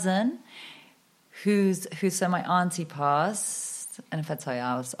cousin, so my auntie passed, and if I tell you,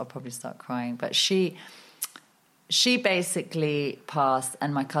 I'll probably start crying. But she basically passed,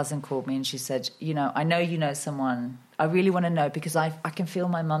 and my cousin called me and she said, I know you know someone. I really want to know because I can feel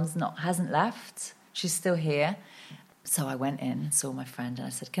my mum's hasn't left. She's still here. So I went in and saw my friend, and I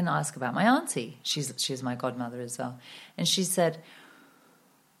said, "Can I ask about my auntie? She's my godmother as well." And she said,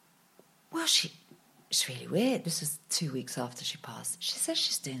 "Well, it's really weird. This was 2 weeks after she passed. She says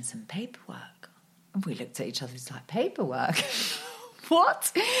she's doing some paperwork." And we looked at each other, it's like, paperwork?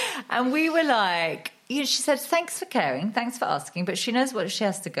 What? And we were like, she said, "Thanks for caring, thanks for asking, but she knows what she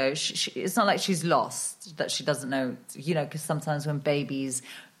has to go. It's not like she's lost, that she doesn't know, because sometimes when babies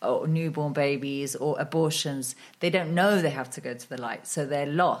or newborn babies or abortions, they don't know they have to go to the light, so they're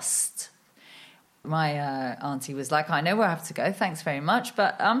lost." My auntie was like, "I know where I have to go, thanks very much,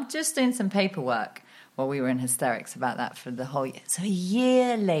 but I'm just doing some paperwork." Well, we were in hysterics about that for the whole year. So a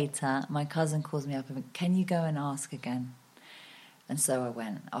year later, my cousin calls me up and went, "Can you go and ask again?" And so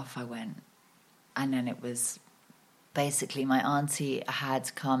off I went. And then it was basically my auntie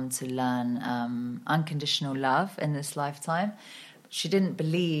had come to learn unconditional love in this lifetime. She didn't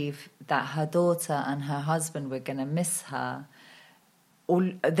believe that her daughter and her husband were going to miss her,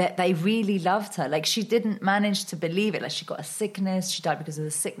 or that they really loved her. Like, she didn't manage to believe it. Like, she got a sickness. She died because of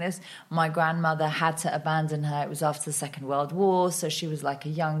the sickness. My grandmother had to abandon her. It was after the Second World War, so she was like a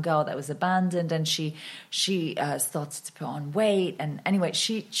young girl that was abandoned, and she started to put on weight. And anyway,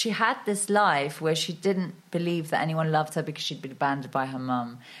 she had this life where she didn't believe that anyone loved her because she'd been abandoned by her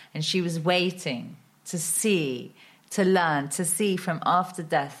mum. And she was waiting to learn from after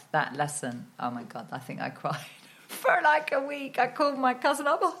death that lesson. Oh, my God, I think I cried. For like a week, I called my cousin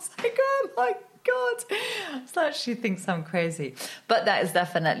up. I was like, "Oh my God!" It's like she thinks I'm crazy. But that is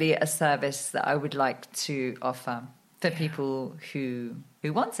definitely a service that I would like to offer for people who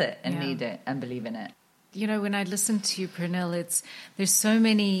want it and need it and believe in it. When I listen to you, Pernille, there's so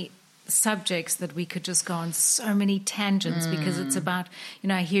many subjects that we could just go on so many tangents because it's about,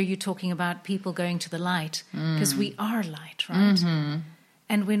 I hear you talking about people going to the light because we are light, right? Mm-hmm.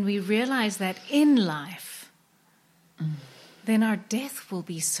 And when we realize that in life, then our death will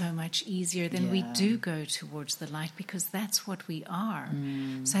be so much easier. Then we do go towards the light because that's what we are.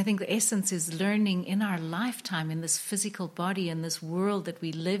 So I think the essence is learning in our lifetime, in this physical body, in this world that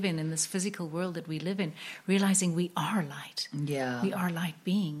we live in this physical world that we live in, realizing we are light. Yeah. We are light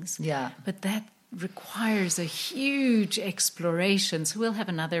beings. Yeah. But that requires a huge exploration. So we'll have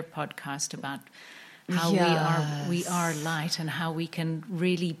another podcast about how we are light and how we can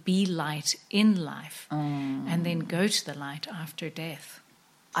really be light in life and then go to the light after death.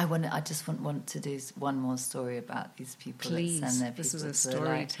 I just want to do one more story about these people. Please, that send their this is people a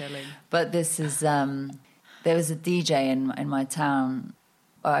storytelling. But this is there was a DJ in my town.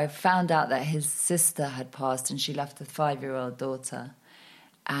 I found out that his sister had passed and she left a 5-year-old daughter,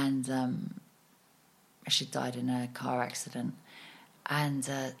 and she died in a car accident. And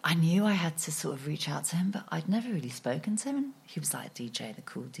I knew I had to sort of reach out to him, but I'd never really spoken to him. And he was like a DJ, the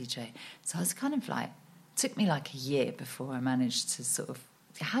cool DJ. So I was kind of like, it took me like a year before I managed to sort of,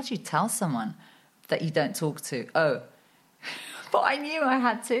 how do you tell someone that you don't talk to? Oh, but I knew I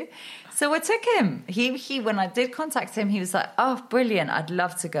had to. So I took him. He when I did contact him, he was like, "Oh, brilliant, I'd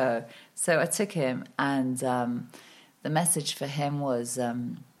love to go." So I took him, and the message for him was,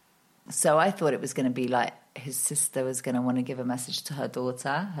 so I thought it was going to be like, his sister was going to want to give a message to her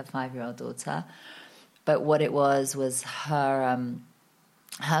daughter, her 5-year-old daughter. But what it was her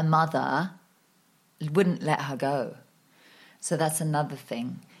mother wouldn't let her go. So that's another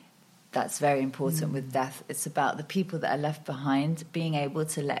thing that's very important with death. It's about the people that are left behind being able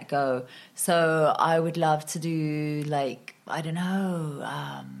to let go. So I would love to do, like, I don't know,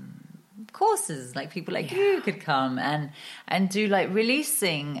 courses, like people like you could come and do like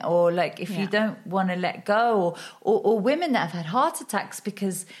releasing, or like if you don't want to let go, or women that have had heart attacks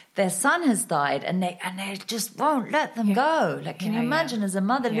because their son has died and they just won't let them go. Like, can you imagine as a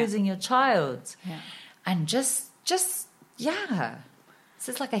mother losing your child? And just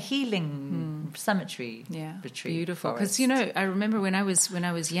so it's like a healing cemetery retreat. Beautiful. Because, you know, I remember when I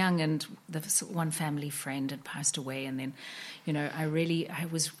was young, and there was one family friend had passed away, and then, you know, I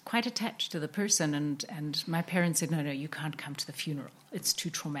was quite attached to the person, and my parents said, no, you can't come to the funeral. It's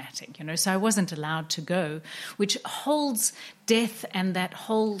too traumatic, you know. So I wasn't allowed to go, which holds death and that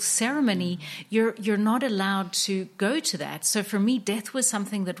whole ceremony. You're not allowed to go to that. So for me, death was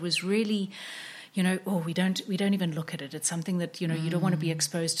something that was really, you know, we don't even look at it. It's something that, you know, you don't want to be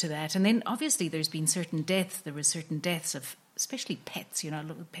exposed to that. And then obviously there were certain deaths of especially pets, you know,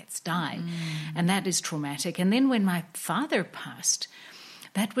 little pets die. And that is traumatic. And then when my father passed,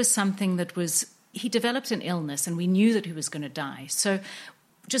 that was something that he developed an illness and we knew that he was going to die. So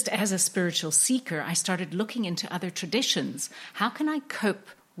just as a spiritual seeker, I started looking into other traditions. How can I cope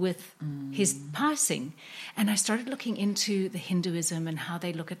with his passing? And I started looking into the Hinduism and how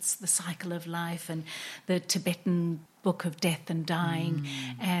they look at the cycle of life, and the Tibetan book of death and dying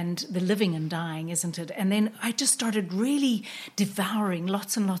and the living and dying, isn't it? And then I just started really devouring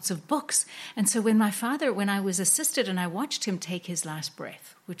lots and lots of books. And so when I was assisted and I watched him take his last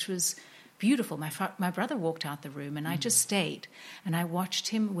breath, which was beautiful, my brother walked out the room and I just stayed and I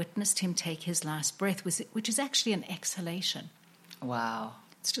witnessed him take his last breath, which is actually an exhalation. Wow.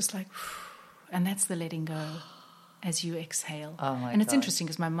 It's just like, and that's the letting go as you exhale. Oh my and it's God. interesting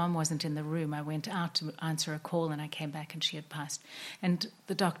because my mum wasn't in the room. I went out to answer a call and I came back and she had passed. And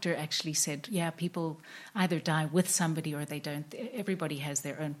the doctor actually said, people either die with somebody or they don't. Everybody has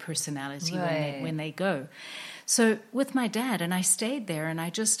their own personality when they go. So with my dad, and I stayed there, and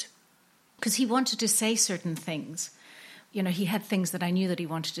because he wanted to say certain things. You know, he had things that I knew that he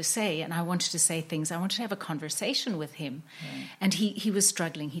wanted to say, and I wanted to say things. I wanted to have a conversation with him. Right. And he was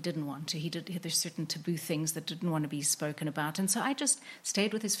struggling. He didn't want to. There's certain taboo things that didn't want to be spoken about. And so I just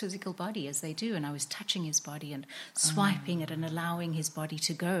stayed with his physical body as they do, and I was touching his body and swiping it and allowing his body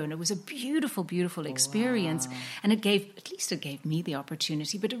to go. And it was a beautiful, beautiful experience. Wow. And it gave me the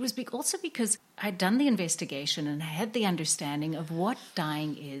opportunity, but it was also because I'd done the investigation and I had the understanding of what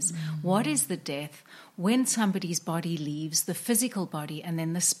dying is, what is the death, when somebody's body leaves, the physical body, and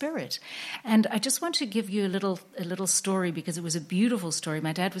then the spirit. And I just want to give you a little story, because it was a beautiful story.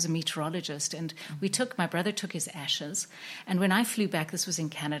 My dad was a meteorologist, and my brother took his ashes. And when I flew back, this was in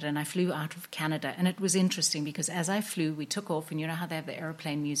Canada, and I flew out of Canada. And it was interesting because as I flew, we took off, and you know how they have the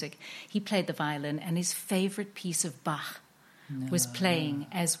airplane music. He played the violin, and his favorite piece of Bach was playing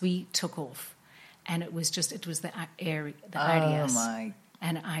as we took off. And it was the Arias. Oh my.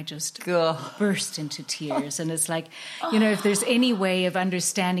 And I just burst into tears. And it's like, you know, if there's any way of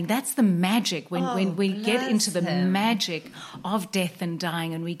understanding, that's the magic. When we get into the magic of death and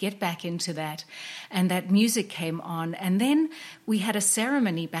dying, and we get back into that, and that music came on. And then we had a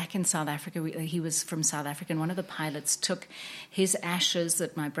ceremony back in South Africa. He was from South Africa, and one of the pilots took his ashes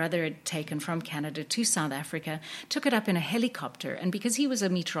that my brother had taken from Canada to South Africa, took it up in a helicopter. And because he was a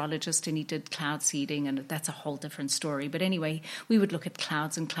meteorologist and he did cloud seeding, and that's a whole different story. But anyway, we would look at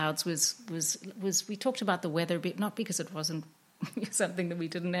clouds, and clouds was we talked about the weather, but not because it wasn't something that we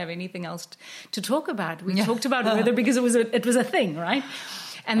didn't have anything else to talk about. We talked about weather because it was a thing, right?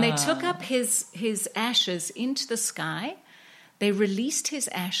 And they took up his ashes into the sky. They released his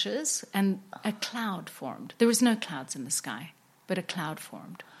ashes, and a cloud formed. There was no clouds in the sky, but a cloud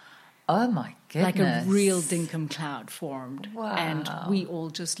formed. Oh, my goodness. Like a real dinkum cloud formed. Wow. And we all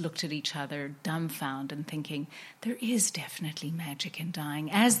just looked at each other, dumbfounded, and thinking, there is definitely magic in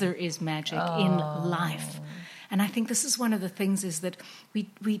dying, as there is magic in life. And I think this is one of the things, is that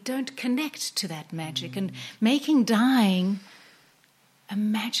we don't connect to that magic. And making dying a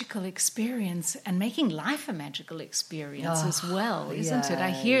magical experience, and making life a magical experience as well, isn't it? I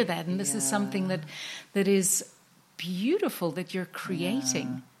hear that, and this is something that is beautiful that you're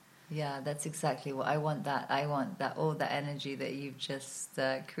creating. Yeah, that's exactly what I want. I want that all that energy that you've just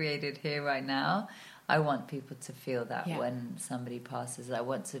created here right now. I want people to feel that when somebody passes. I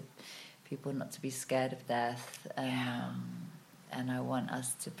want people not to be scared of death, and I want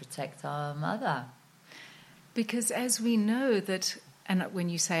us to protect our mother. Because as we know that, and when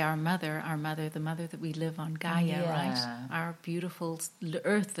you say our mother, the mother that we live on, Gaia, right? Our beautiful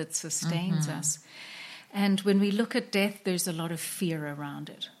earth that sustains us. And when we look at death, there's a lot of fear around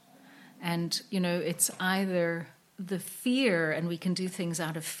it. And, you know, it's either the fear, and we can do things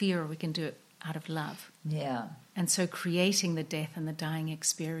out of fear, or we can do it out of love. Yeah. And so creating the death and the dying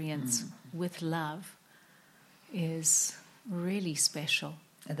experience with love is really special.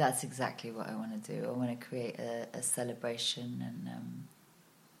 That's exactly what I want to do. I want to create a celebration and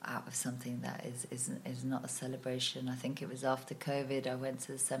out of something that is not a celebration. I think it was after COVID, I went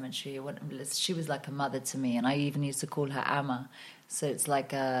to the cemetery. She was like a mother to me, and I even used to call her Ama. So it's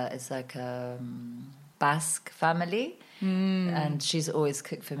like a Basque family, and she's always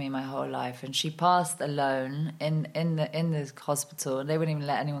cooked for me my whole life. And she passed alone in the hospital, and they wouldn't even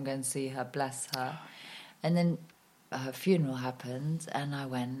let anyone go and see her. Bless her. And then her funeral happened, and I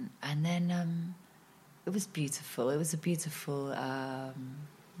went, and then it was beautiful. It was a beautiful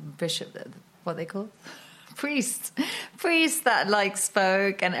bishop, what they call priest that like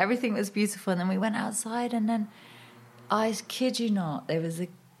spoke, and everything was beautiful. And then we went outside, and then I kid you not, there was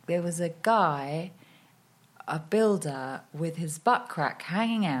a guy, a builder, with his butt crack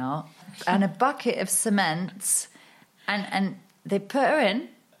hanging out and a bucket of cement, and they put her in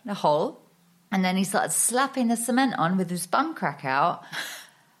the hole. And then he started slapping the cement on with his bum crack out.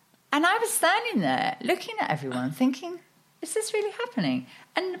 And I was standing there looking at everyone thinking, is this really happening?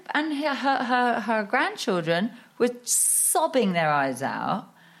 And her grandchildren were sobbing their eyes out.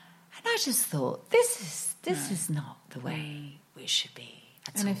 And I just thought, this is not the way we should be.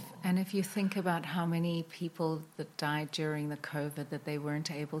 And if you think about how many people that died during the COVID that they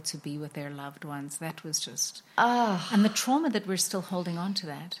weren't able to be with their loved ones, that was just... And the trauma that we're still holding on to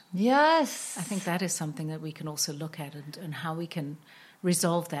that. Yes. I think that is something that we can also look at and how we can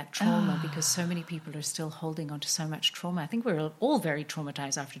resolve that trauma, because so many people are still holding on to so much trauma. I think we're all very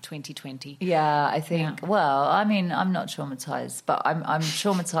traumatized after 2020. Yeah, I think... Yeah. Well, I mean, I'm not traumatized, but I'm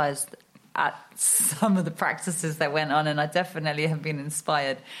traumatized at some of the practices that went on, and I definitely have been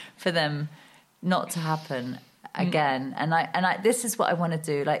inspired for them not to happen again. And I this is what I want to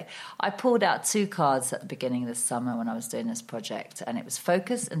do. Like, I pulled out 2 cards at the beginning of this summer when I was doing this project, and it was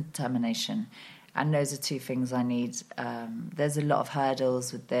focus and determination. And those are 2 things I need. There's a lot of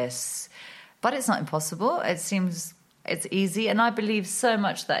hurdles with this, but it's not impossible. It seems it's easy, and I believe so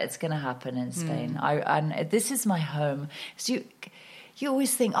much that it's going to happen in Spain. And this is my home. So you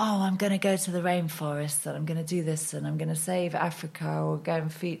always think, oh, I'm going to go to the rainforest and I'm going to do this and I'm going to save Africa or go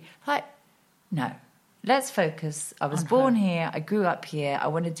and feed. Like, no, let's focus. I was born here. I grew up here. I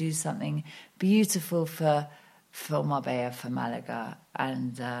want to do something beautiful for Marbella, for Malaga.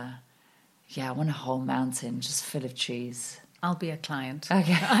 And, I want a whole mountain just full of trees. I'll be a client.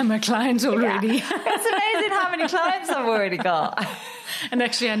 Okay. I'm a client already. Yeah. It's amazing how many clients I've already got. And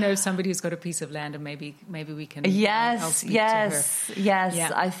actually, I know somebody who's got a piece of land, and maybe we can. Yes.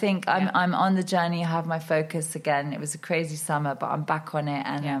 Yeah. I think I'm on the journey. I have my focus again. It was a crazy summer, but I'm back on it,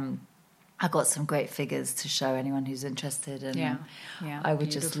 and I got some great figures to show anyone who's interested. And I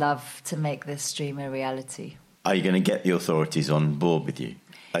would just love to make this dream a reality. Are you going to get the authorities on board with you?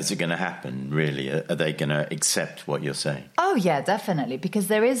 Is it going to happen, really? Are they going to accept what you're saying? Oh, yeah, definitely. Because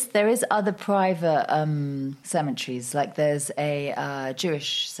there is other private cemeteries. Like there's a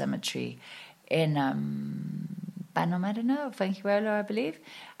Jewish cemetery in Bannermeadow, Fuengirola, I believe.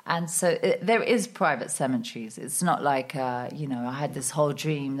 And so there is private cemeteries. It's not like, I had this whole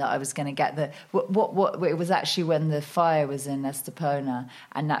dream that I was going to get what it was actually when the fire was in Estepona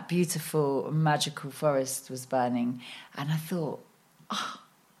and that beautiful magical forest was burning. And I thought,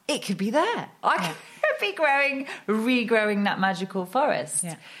 it could be there. I could be regrowing that magical forest.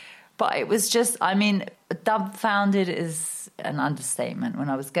 Yeah. But it was just, dumbfounded is an understatement. When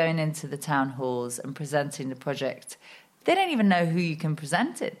I was going into the town halls and presenting the project, they don't even know who you can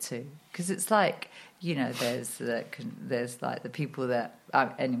present it to. Because it's like, there's like the people that,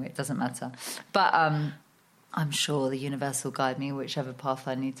 anyway, it doesn't matter. But I'm sure the universe will guide me whichever path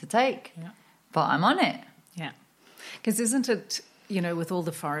I need to take. Yeah. But I'm on it. Yeah. Because isn't it... with all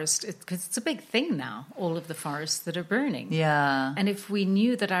the forest, because it's a big thing now, all of the forests that are burning. Yeah. And if we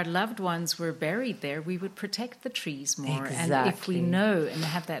knew that our loved ones were buried there, we would protect the trees more. Exactly. And if we know and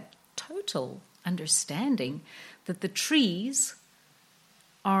have that total understanding that the trees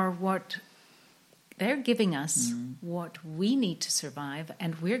are what they're giving us, what we need to survive,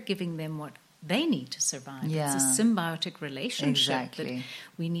 and we're giving them what they need to survive. Yeah. It's a symbiotic relationship. Exactly. That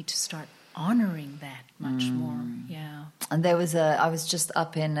we need to start honoring that much more. Yeah. And I was just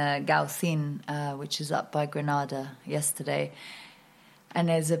up in Gaucin, which is up by Granada yesterday, and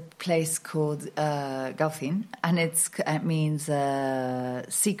there's a place called Gaucin, and it means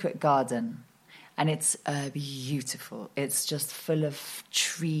secret garden, and it's beautiful. It's just full of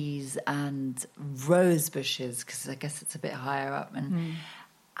trees and rose bushes, because I guess it's a bit higher up,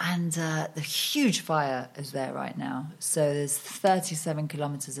 and the huge fire is there right now. So there's 37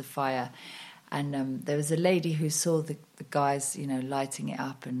 kilometers of fire. And there was a lady who saw the guys, lighting it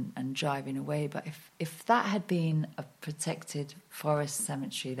up and driving away. But if that had been a protected forest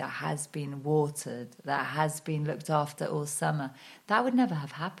cemetery that has been watered, that has been looked after all summer, that would never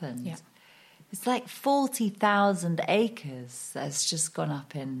have happened. Yeah. It's like 40,000 acres that's just gone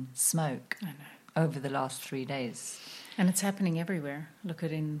up in smoke over the last 3 days. And it's happening everywhere. Look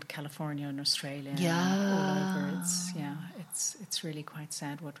at in California and Australia. Yeah. All over. It's really quite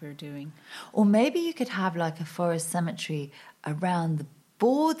sad what we're doing. Or maybe you could have like a forest cemetery around the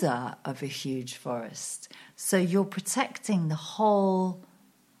border of a huge forest. So you're protecting the whole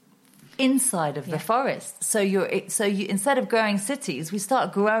inside of the forest. So you instead of growing cities, we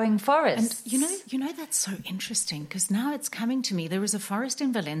start growing forests. And you know that's so interesting, because now it's coming to me. There was a forest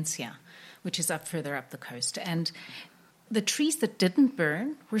in Valencia, which is further up the coast, and the trees that didn't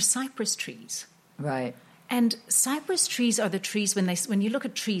burn were cypress trees. Right. And cypress trees are the trees, when you look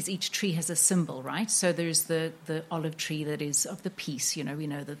at trees, each tree has a symbol, right? So there's the olive tree that is of the peace, we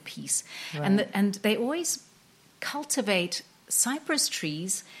know the peace. Right. And they always cultivate cypress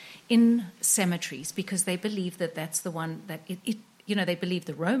trees in cemeteries because they believe that that's the one that they believe,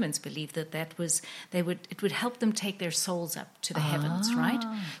 the Romans believed that it would help them take their souls up to the heavens, right?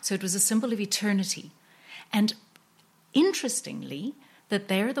 So it was a symbol of eternity. And interestingly, that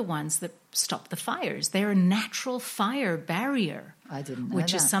they're the ones that stop the fires. They're a natural fire barrier. I didn't know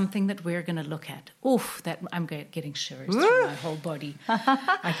which that. is something that we're going to look at. Oof, that I'm getting shivers through my whole body.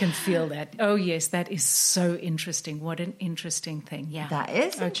 I can feel that. Oh, yes, that is so interesting. What an interesting thing. Yeah. That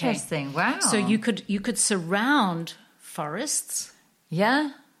is interesting. Wow. So you could surround forests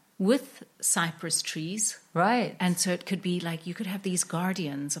with cypress trees. Right. And so it could be like you could have these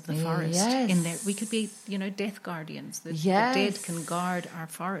guardians of the forest in there. We could be, death guardians. The dead can guard our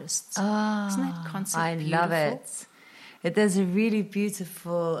forests. Isn't that concept beautiful? I love it. There's a really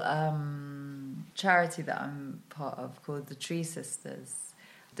beautiful charity that I'm part of called the Tree Sisters.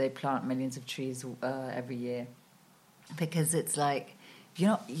 They plant millions of trees every year because it's like you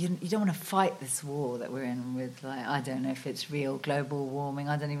don't want to fight this war that we're in with, like, I don't know if it's real global warming.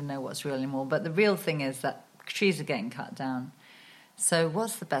 I don't even know what's real anymore. But the real thing is that trees are getting cut down. So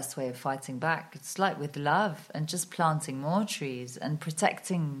what's the best way of fighting back? It's like with love and just planting more trees and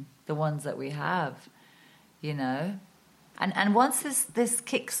protecting the ones that we have, And once this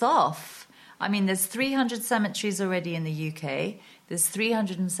kicks off, I mean, there's 300 cemeteries already in the UK. There's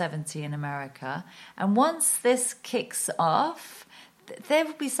 370 in America. And once this kicks off, there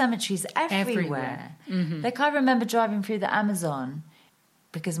will be cemeteries everywhere. Mm-hmm. Like, I remember driving through the Amazon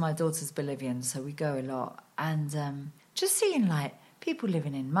because my daughter's Bolivian, so we go a lot. And just seeing, like, people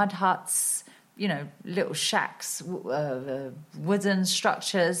living in mud huts, little shacks, wooden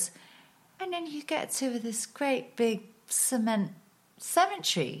structures. And then you get to this great big cement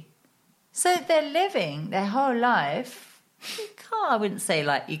cemetery. So they're living their whole life, I wouldn't say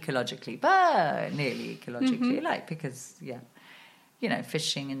like ecologically, but nearly ecologically, like, because,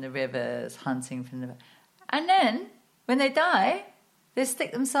 fishing in the rivers, hunting from the... And then, when they die, they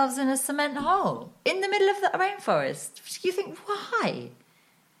stick themselves in a cement hole in the middle of the rainforest. You think, why?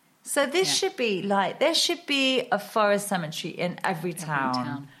 So this should be like, there should be a forest cemetery in every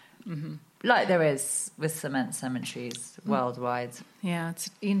town. Mm-hmm. Like there is with cement cemeteries worldwide. Yeah, it's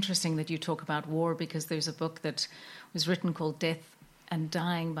interesting that you talk about war, because there's a book that was written called Death and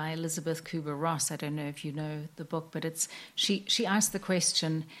Dying by Elizabeth Kubler-Ross. I don't know if you know the book, but she asked the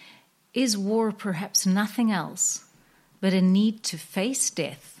question, is war perhaps nothing else but a need to face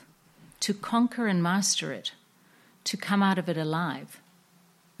death, to conquer and master it, to come out of it alive,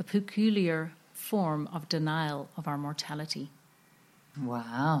 a peculiar form of denial of our mortality?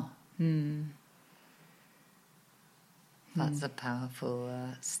 Wow. That's a powerful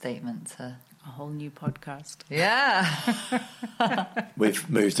statement. A whole new podcast. Yeah. We've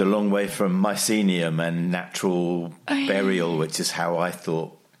moved a long way from mycelium and natural burial, which is how I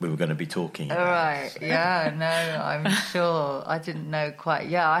thought we were going to be talking about. Right. Yeah, no, I'm sure. I didn't know quite.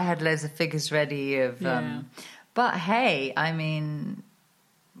 Yeah, I had loads of figures ready of... but hey, I mean...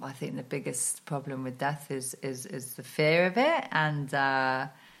 I think the biggest problem with death is the fear of it,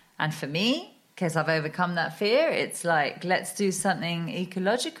 and for me, because I've overcome that fear, it's like, let's do something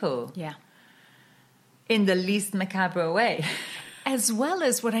ecological. Yeah. In the least macabre way. As well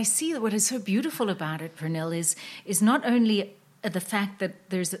as what I see, what is so beautiful about it, Pernille, is not only the fact that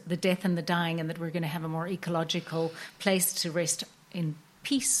there's the death and the dying, and that we're going to have a more ecological place to rest in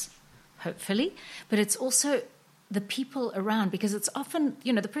peace, hopefully, but it's also the people around, because it's often,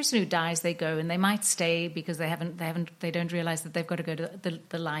 the person who dies, they go and they might stay because they don't realize that they've got to go to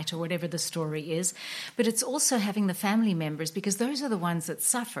the light or whatever the story is. But it's also having the family members, because those are the ones that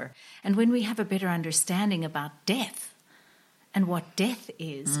suffer. And when we have a better understanding about death and what death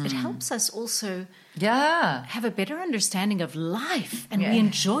is, it helps us also have a better understanding of life, and we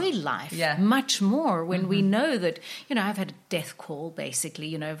enjoy life much more when we know that, I've had a death call,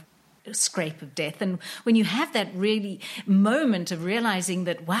 basically, a scrape of death. And when you have that really moment of realizing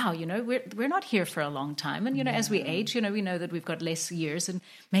that, wow, we're not here for a long time. And, as we age, we know that we've got less years, and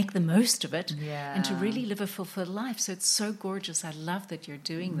make the most of it and to really live a fulfilled life. So it's so gorgeous. I love that you're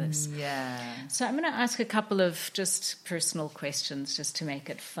doing this. Yeah. So I'm going to ask a couple of just personal questions just to make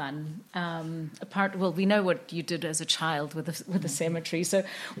it fun. We know what you did as a child with the cemetery. So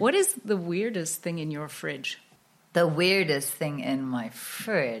what is the weirdest thing in your fridge? The weirdest thing in my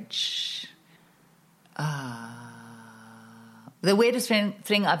fridge. The weirdest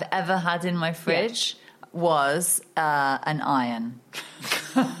thing I've ever had in my fridge was an iron.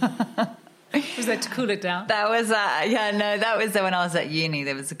 Was that to cool it down? That was that was when I was at uni.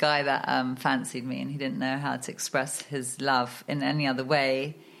 There was a guy that fancied me, and he didn't know how to express his love in any other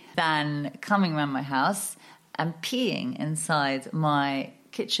way than coming around my house and peeing inside my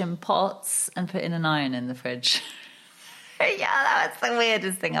kitchen pots and putting an iron in the fridge. That was the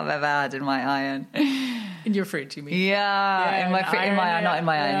weirdest thing I've ever had in my iron. In your fridge, you mean? Yeah, in my iron, not in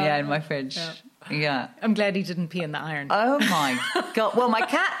my iron. Yeah, in my fridge. Yeah. I'm glad he didn't pee in the iron. Oh my God. Well, my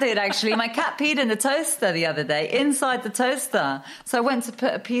cat did, actually. My cat peed in the toaster the other day, inside the toaster. So I went to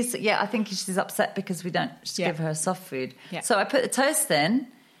put a piece. I think she's upset because we don't just give her soft food. Yeah. So I put the toast in,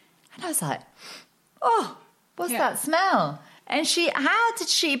 and I was like, oh, what's that smell? And how did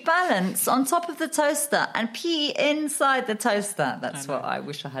she balance on top of the toaster and pee inside the toaster? That's what I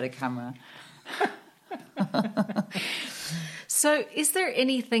wish I had a camera. So is there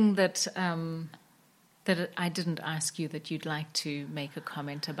anything that that I didn't ask you that you'd like to make a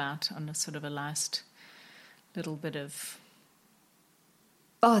comment about on a sort of a last little bit of...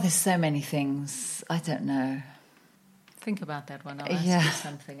 Oh, there's so many things. I don't know. Think about that one. I'll ask you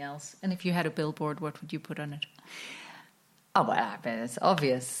something else. And if you had a billboard, what would you put on it? Oh, well, I mean, it's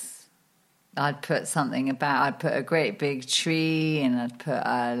obvious. I'd put a great big tree, and I'd put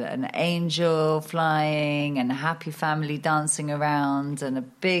an angel flying and a happy family dancing around, and a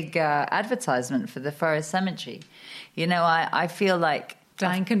big advertisement for the Forest Cemetery. I feel like...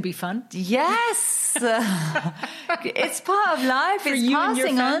 Dying can be fun. Yes. It's part of life. It's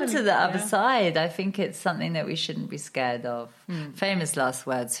passing on to the other side. I think it's something that we shouldn't be scared of. Famous last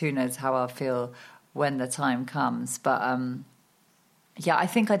words. Who knows how I'll feel when the time comes. But I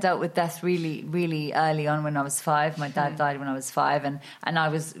think I dealt with death really, really early on when I was 5. My dad died when I was 5, and I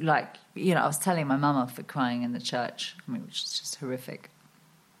was like, I was telling my mum off for crying in the church, which is just horrific.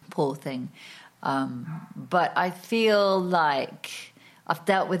 Poor thing. But I feel like I've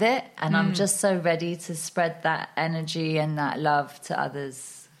dealt with it, and I'm just so ready to spread that energy and that love to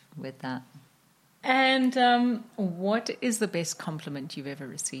others with that. And what is the best compliment you've ever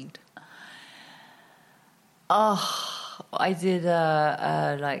received? Oh, I did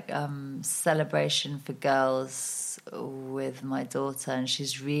a celebration for girls with my daughter, and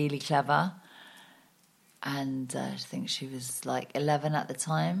she's really clever. And I think she was like 11 at the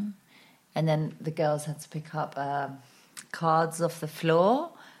time. And then the girls had to pick up cards off the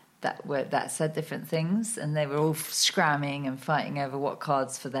floor that said different things, and they were all scramming and fighting over what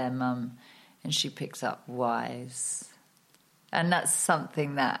cards for their mum. And she picked up wise. And that's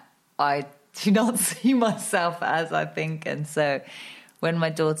something that I do not see myself as, I think. And so when my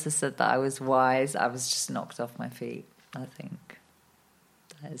daughter said that I was wise, I was just knocked off my feet. I think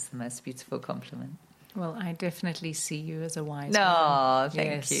that is the most beautiful compliment. Well, I definitely see you as a wise woman.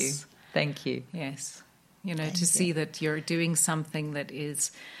 Thank you. Thank you. Yes. To see that you're doing something that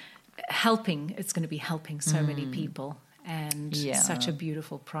is helping, it's going to be helping so many people, and such a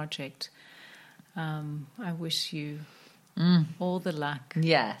beautiful project. I wish you all the luck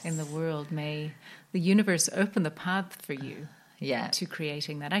in the world. May the universe open the path for you to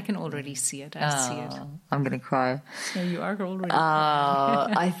creating that. I can already see it. I see it. I'm going to cry. No, you are already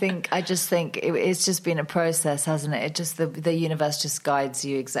I just think it's just been a process, hasn't it? It just the universe just guides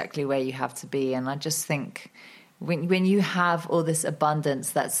you exactly where you have to be. And I just think when you have all this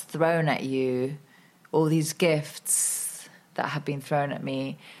abundance that's thrown at you, all these gifts that have been thrown at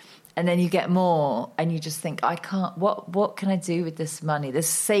me, and then you get more, and you just think, I can't, what can I do with this money, this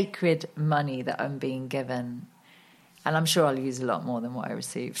sacred money that I'm being given? And I'm sure I'll use a lot more than what I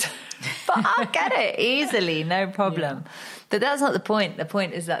received. But I'll get it easily, no problem. Yeah. But that's not the point. The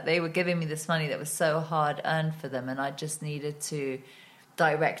point is that they were giving me this money that was so hard earned for them, and I just needed to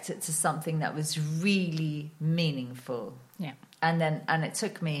direct it to something that was really meaningful. Yeah. And it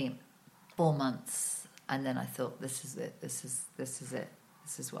took me 4 months, and then I thought, this is it. This is it.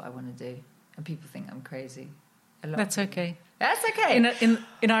 This is what I want to do. And people think I'm crazy. That's okay. That's okay.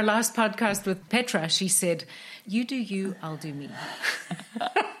 In our last podcast with Petra, she said, "You do you, I'll do me."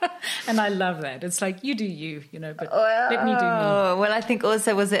 And I love that. It's like, you do you, but let me do me. Well, I think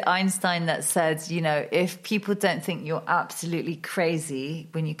also, was it Einstein that said, if people don't think you're absolutely crazy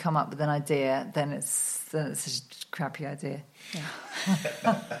when you come up with an idea, then it's a crappy idea. Yeah.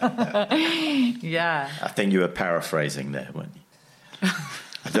 Yeah. I think you were paraphrasing there, weren't you?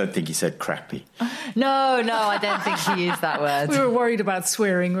 I don't think he said crappy. No, I don't think he used that word. We were worried about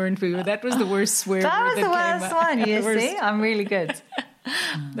swearing, weren't we? That was the worst swear that word was the worst one, you see? I'm really good.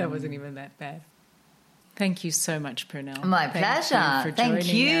 That wasn't even that bad. Thank you so much, Pernell. My pleasure.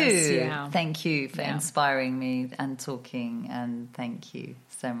 Thank you. Yeah. Thank you for inspiring me and talking, and thank you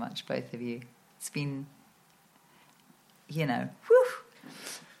so much, both of you. It's been,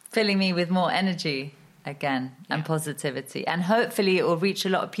 filling me with more energy again and positivity, and hopefully it will reach a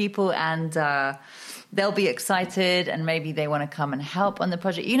lot of people, and they'll be excited, and maybe they want to come and help on the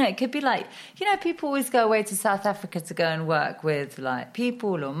project. It could be like, people always go away to South Africa to go and work with like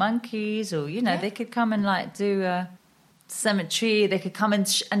people or monkeys, or they could come and like do a cemetery. They could come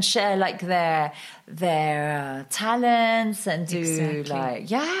and share like their talents and do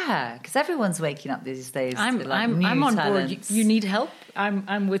because everyone's waking up these days. I'm on board. You need help?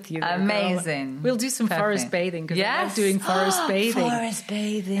 I'm with you. Amazing. We'll do some forest bathing, because I love doing forest bathing. Forest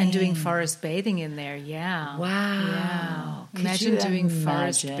bathing. And doing forest bathing in there, yeah. Wow. Yeah. Imagine doing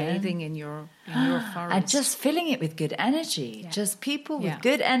forest bathing in your forest. And just filling it with good energy. Yeah. Just people with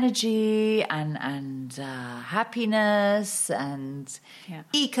good energy and happiness and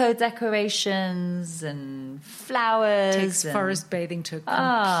eco decorations and flowers. Takes forest bathing to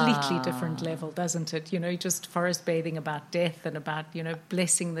a completely different level, doesn't it? Just forest bathing about death and about,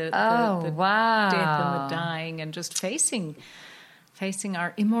 blessing the death and the dying, and just facing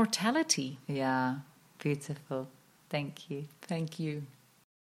our immortality. Yeah, beautiful. Thank you. Thank you.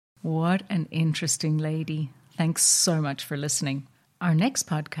 What an interesting lady. Thanks so much for listening. Our next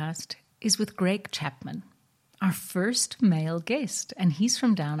podcast is with Greg Chapman, our first male guest, and he's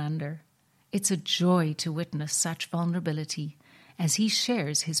from Down Under. It's a joy to witness such vulnerability as he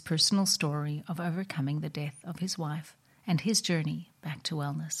shares his personal story of overcoming the death of his wife and his journey back to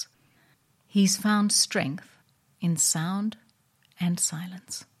wellness. He's found strength in sound and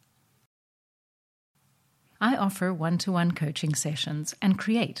silence. I offer one-to-one coaching sessions and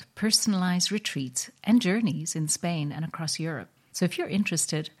create personalized retreats and journeys in Spain and across Europe. So if you're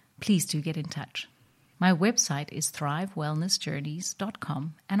interested, please do get in touch. My website is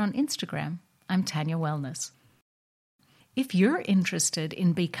thrivewellnessjourneys.com, and on Instagram, I'm Tanya Wellness. If you're interested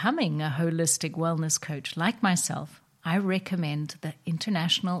in becoming a holistic wellness coach like myself, I recommend the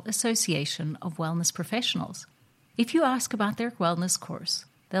International Association of Wellness Professionals. If you ask about their wellness course,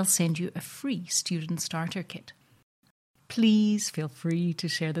 they'll send you a free student starter kit. Please feel free to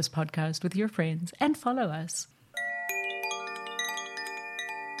share this podcast with your friends and follow us.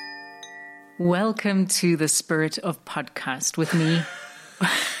 Welcome to the Spirit of Podcast with me.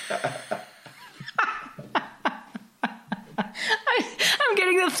 I'm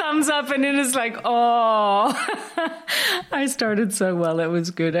getting the thumbs up, and it is like, oh, I started so well. It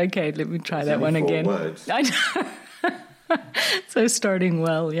was good. Okay, let me try that one again. Words. I know. So starting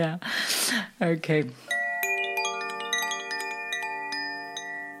well, yeah. Okay.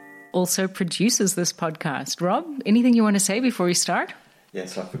 Also produces this podcast. Rob, anything you want to say before we start?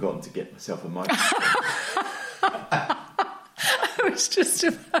 Yes, I've forgotten to get myself a microphone. I was just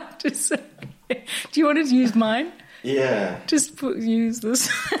about to say. Do you want to use mine? Yeah. Just use this.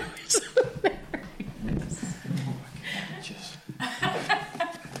 Just.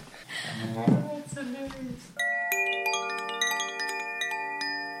 That's hilarious.